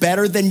things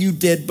better than you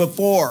did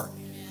before.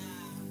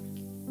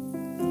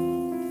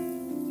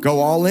 Go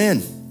all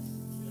in.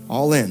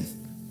 All in.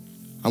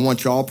 I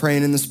want you all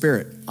praying in the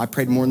Spirit. I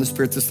prayed more in the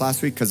Spirit this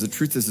last week because the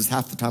truth is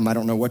half the time I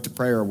don't know what to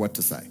pray or what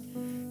to say.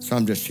 So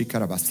I'm just, it's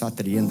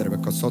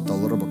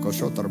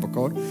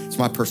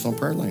my personal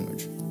prayer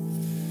language.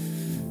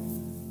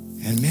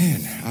 And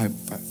man,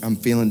 I'm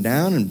feeling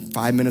down, and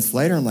 5 minutes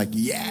later, I'm like,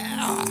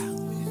 yeah.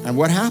 And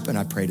what happened?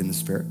 I prayed in the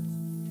Spirit.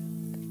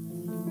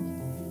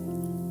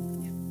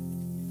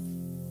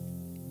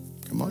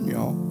 Come on,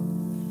 y'all.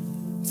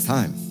 It's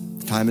time.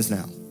 The time is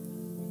now.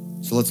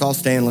 So let's all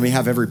stand. Let me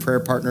have every prayer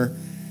partner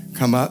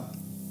come up.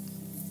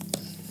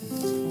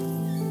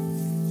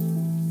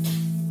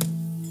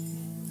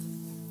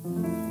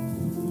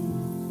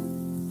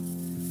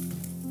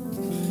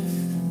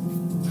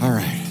 All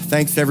right.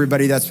 Thanks to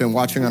everybody that's been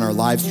watching on our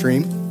live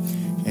stream.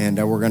 And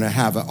we're going to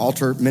have an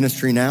altar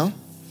ministry now.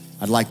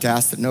 I'd like to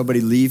ask that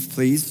nobody leave,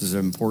 please. This is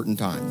an important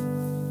time.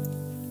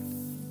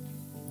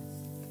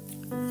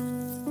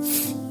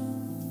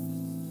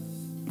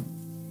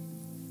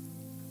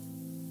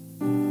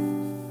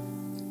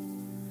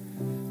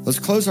 Let's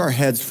close our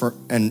heads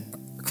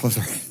close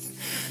our heads.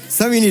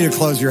 Some of you need to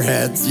close your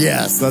heads.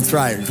 Yes, that's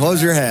right.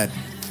 Close your head.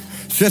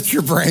 Shut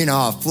your brain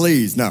off,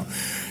 please. No.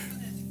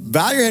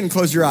 Bow your head and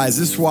close your eyes.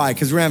 This is why,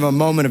 because we're going to have a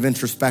moment of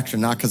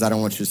introspection, not because I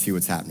don't want you to see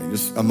what's happening,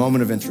 just a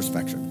moment of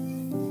introspection.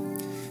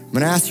 I'm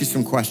going to ask you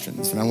some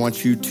questions, and I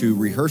want you to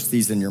rehearse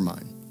these in your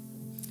mind.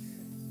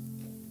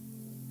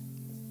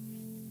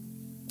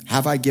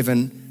 Have I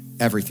given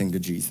everything to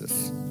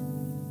Jesus?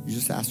 You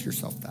just ask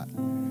yourself that.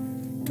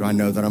 Do I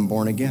know that I'm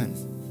born again?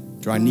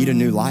 Do I need a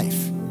new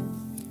life?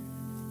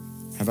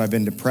 Have I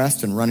been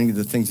depressed and running to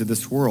the things of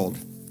this world?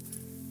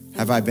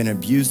 Have I been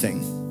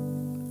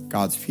abusing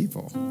God's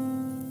people?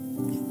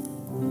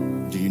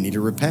 Do you need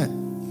to repent?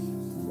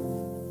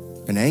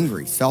 Been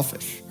angry,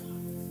 selfish,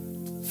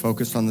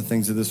 focused on the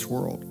things of this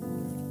world?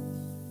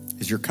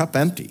 Is your cup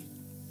empty?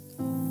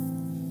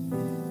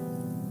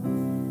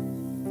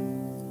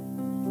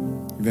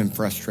 You've been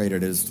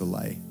frustrated at his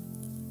delay.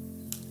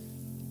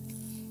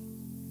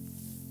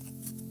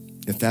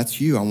 If that's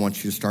you, I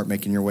want you to start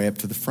making your way up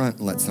to the front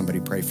and let somebody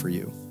pray for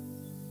you.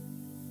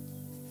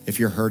 If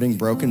you're hurting,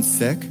 broken,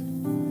 sick,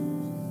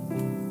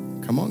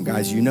 come on,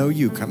 guys, you know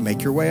you. Come,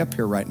 make your way up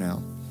here right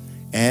now.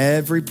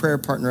 Every prayer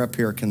partner up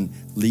here can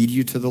lead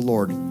you to the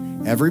Lord.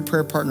 Every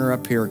prayer partner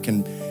up here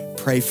can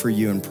pray for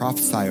you and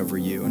prophesy over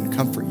you and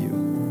comfort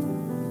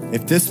you.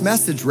 If this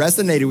message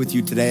resonated with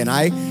you today, and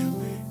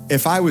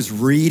if I was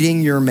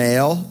reading your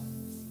mail,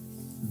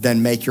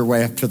 then make your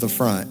way up to the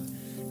front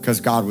because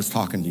God was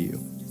talking to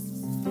you.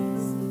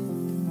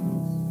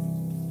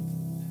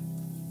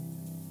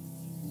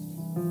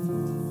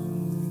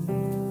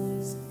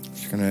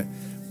 Just gonna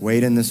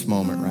wait in this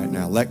moment right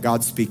now. Let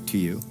God speak to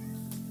you.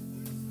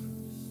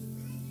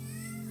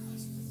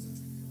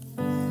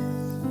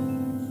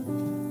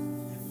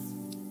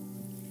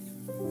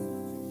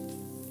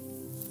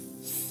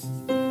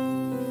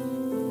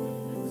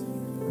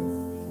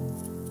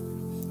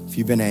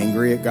 you've been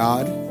angry at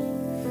God,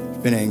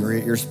 you've been angry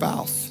at your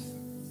spouse,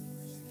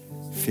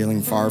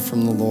 feeling far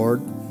from the Lord,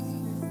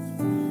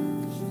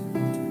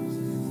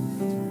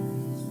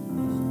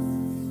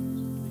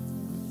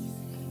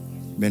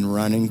 been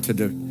running to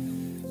the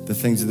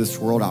things of this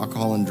world,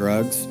 alcohol and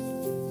drugs,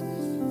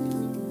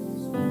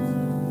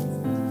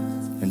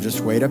 and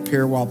just wait up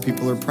here while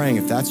people are praying.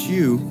 If that's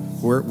you,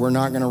 we're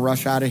not going to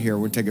rush out of here.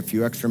 We'll take a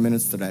few extra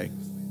minutes today.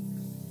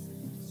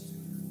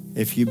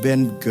 If you've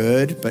been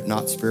good but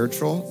not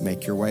spiritual,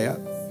 make your way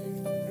up.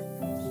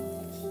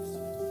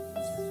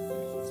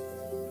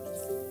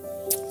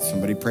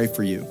 Somebody pray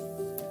for you.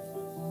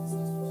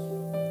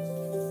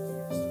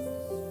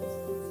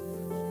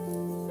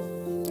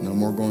 No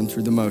more going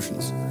through the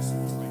motions.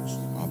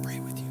 I'll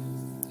pray with you.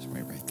 Just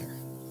wait right there.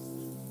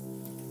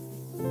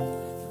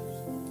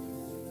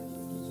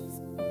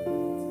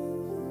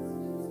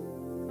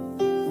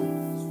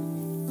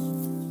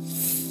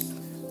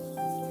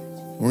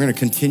 We're going to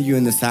continue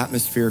in this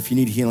atmosphere. If you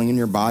need healing in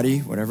your body,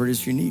 whatever it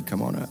is you need,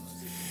 come on up.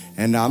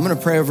 And I'm going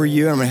to pray over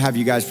you. I'm going to have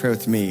you guys pray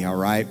with me, all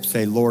right?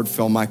 Say, Lord,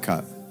 fill my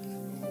cup.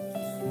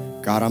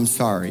 God, I'm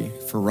sorry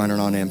for running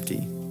on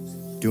empty,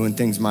 doing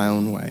things my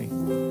own way.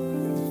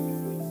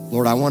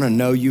 Lord, I want to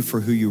know you for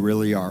who you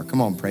really are. Come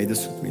on, pray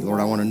this with me. Lord,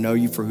 I want to know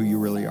you for who you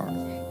really are.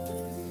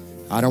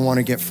 I don't want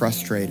to get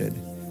frustrated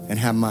and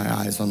have my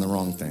eyes on the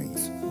wrong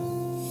things.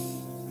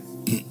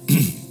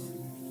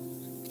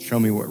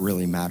 Show me what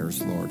really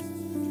matters, Lord.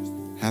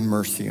 Have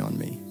mercy on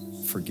me.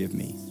 Forgive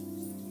me.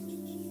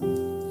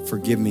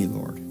 Forgive me,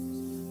 Lord.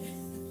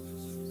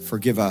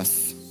 Forgive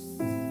us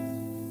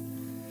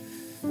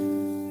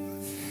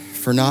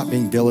for not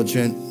being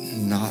diligent,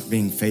 not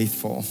being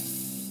faithful,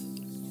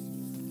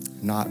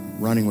 not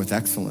running with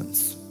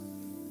excellence.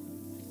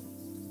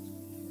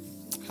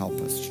 Help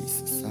us,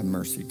 Jesus. Have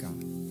mercy,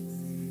 God.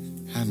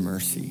 Have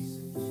mercy.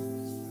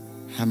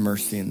 Have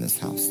mercy in this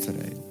house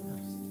today, Lord.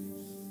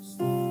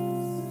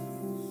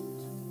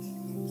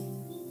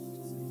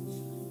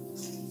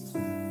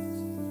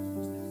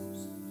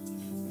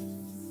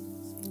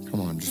 Come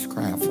on, just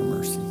cry out for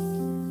mercy.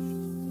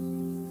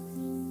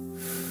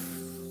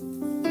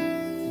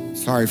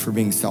 Sorry for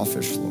being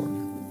selfish, Lord.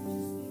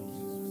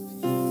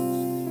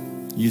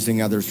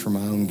 Using others for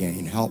my own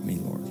gain. Help me,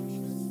 Lord.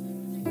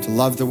 To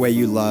love the way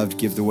you loved,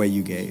 give the way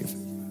you gave.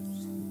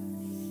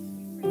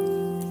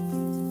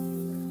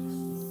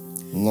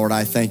 And Lord,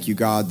 I thank you,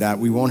 God, that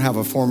we won't have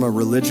a form of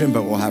religion,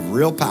 but we'll have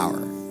real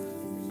power.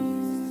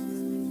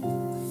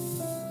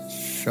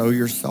 Show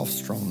yourself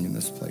strong in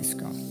this place,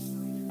 God.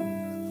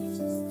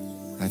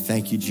 I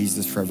thank you,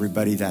 Jesus, for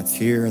everybody that's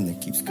here and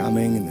that keeps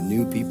coming and the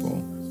new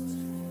people.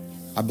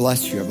 I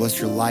bless you. I bless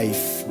your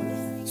life.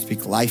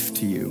 Speak life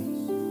to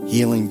you,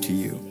 healing to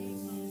you,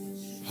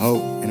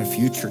 hope and a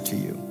future to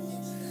you.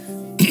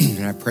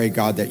 And I pray,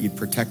 God, that you'd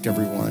protect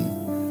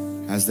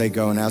everyone as they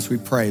go. And as we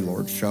pray,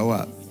 Lord, show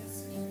up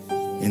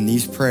in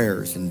these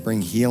prayers and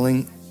bring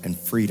healing and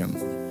freedom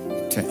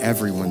to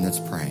everyone that's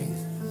praying.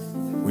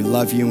 We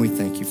love you and we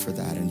thank you for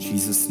that. In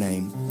Jesus'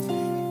 name,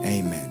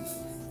 amen.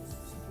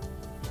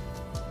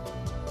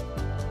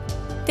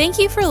 Thank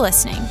you for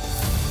listening.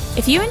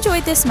 If you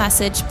enjoyed this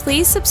message,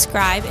 please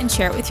subscribe and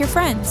share it with your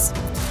friends.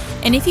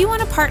 And if you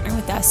want to partner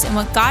with us in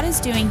what God is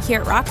doing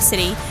here at Rock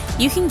City,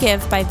 you can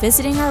give by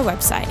visiting our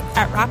website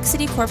at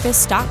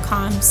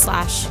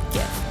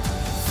rockcitycorpus.com/give.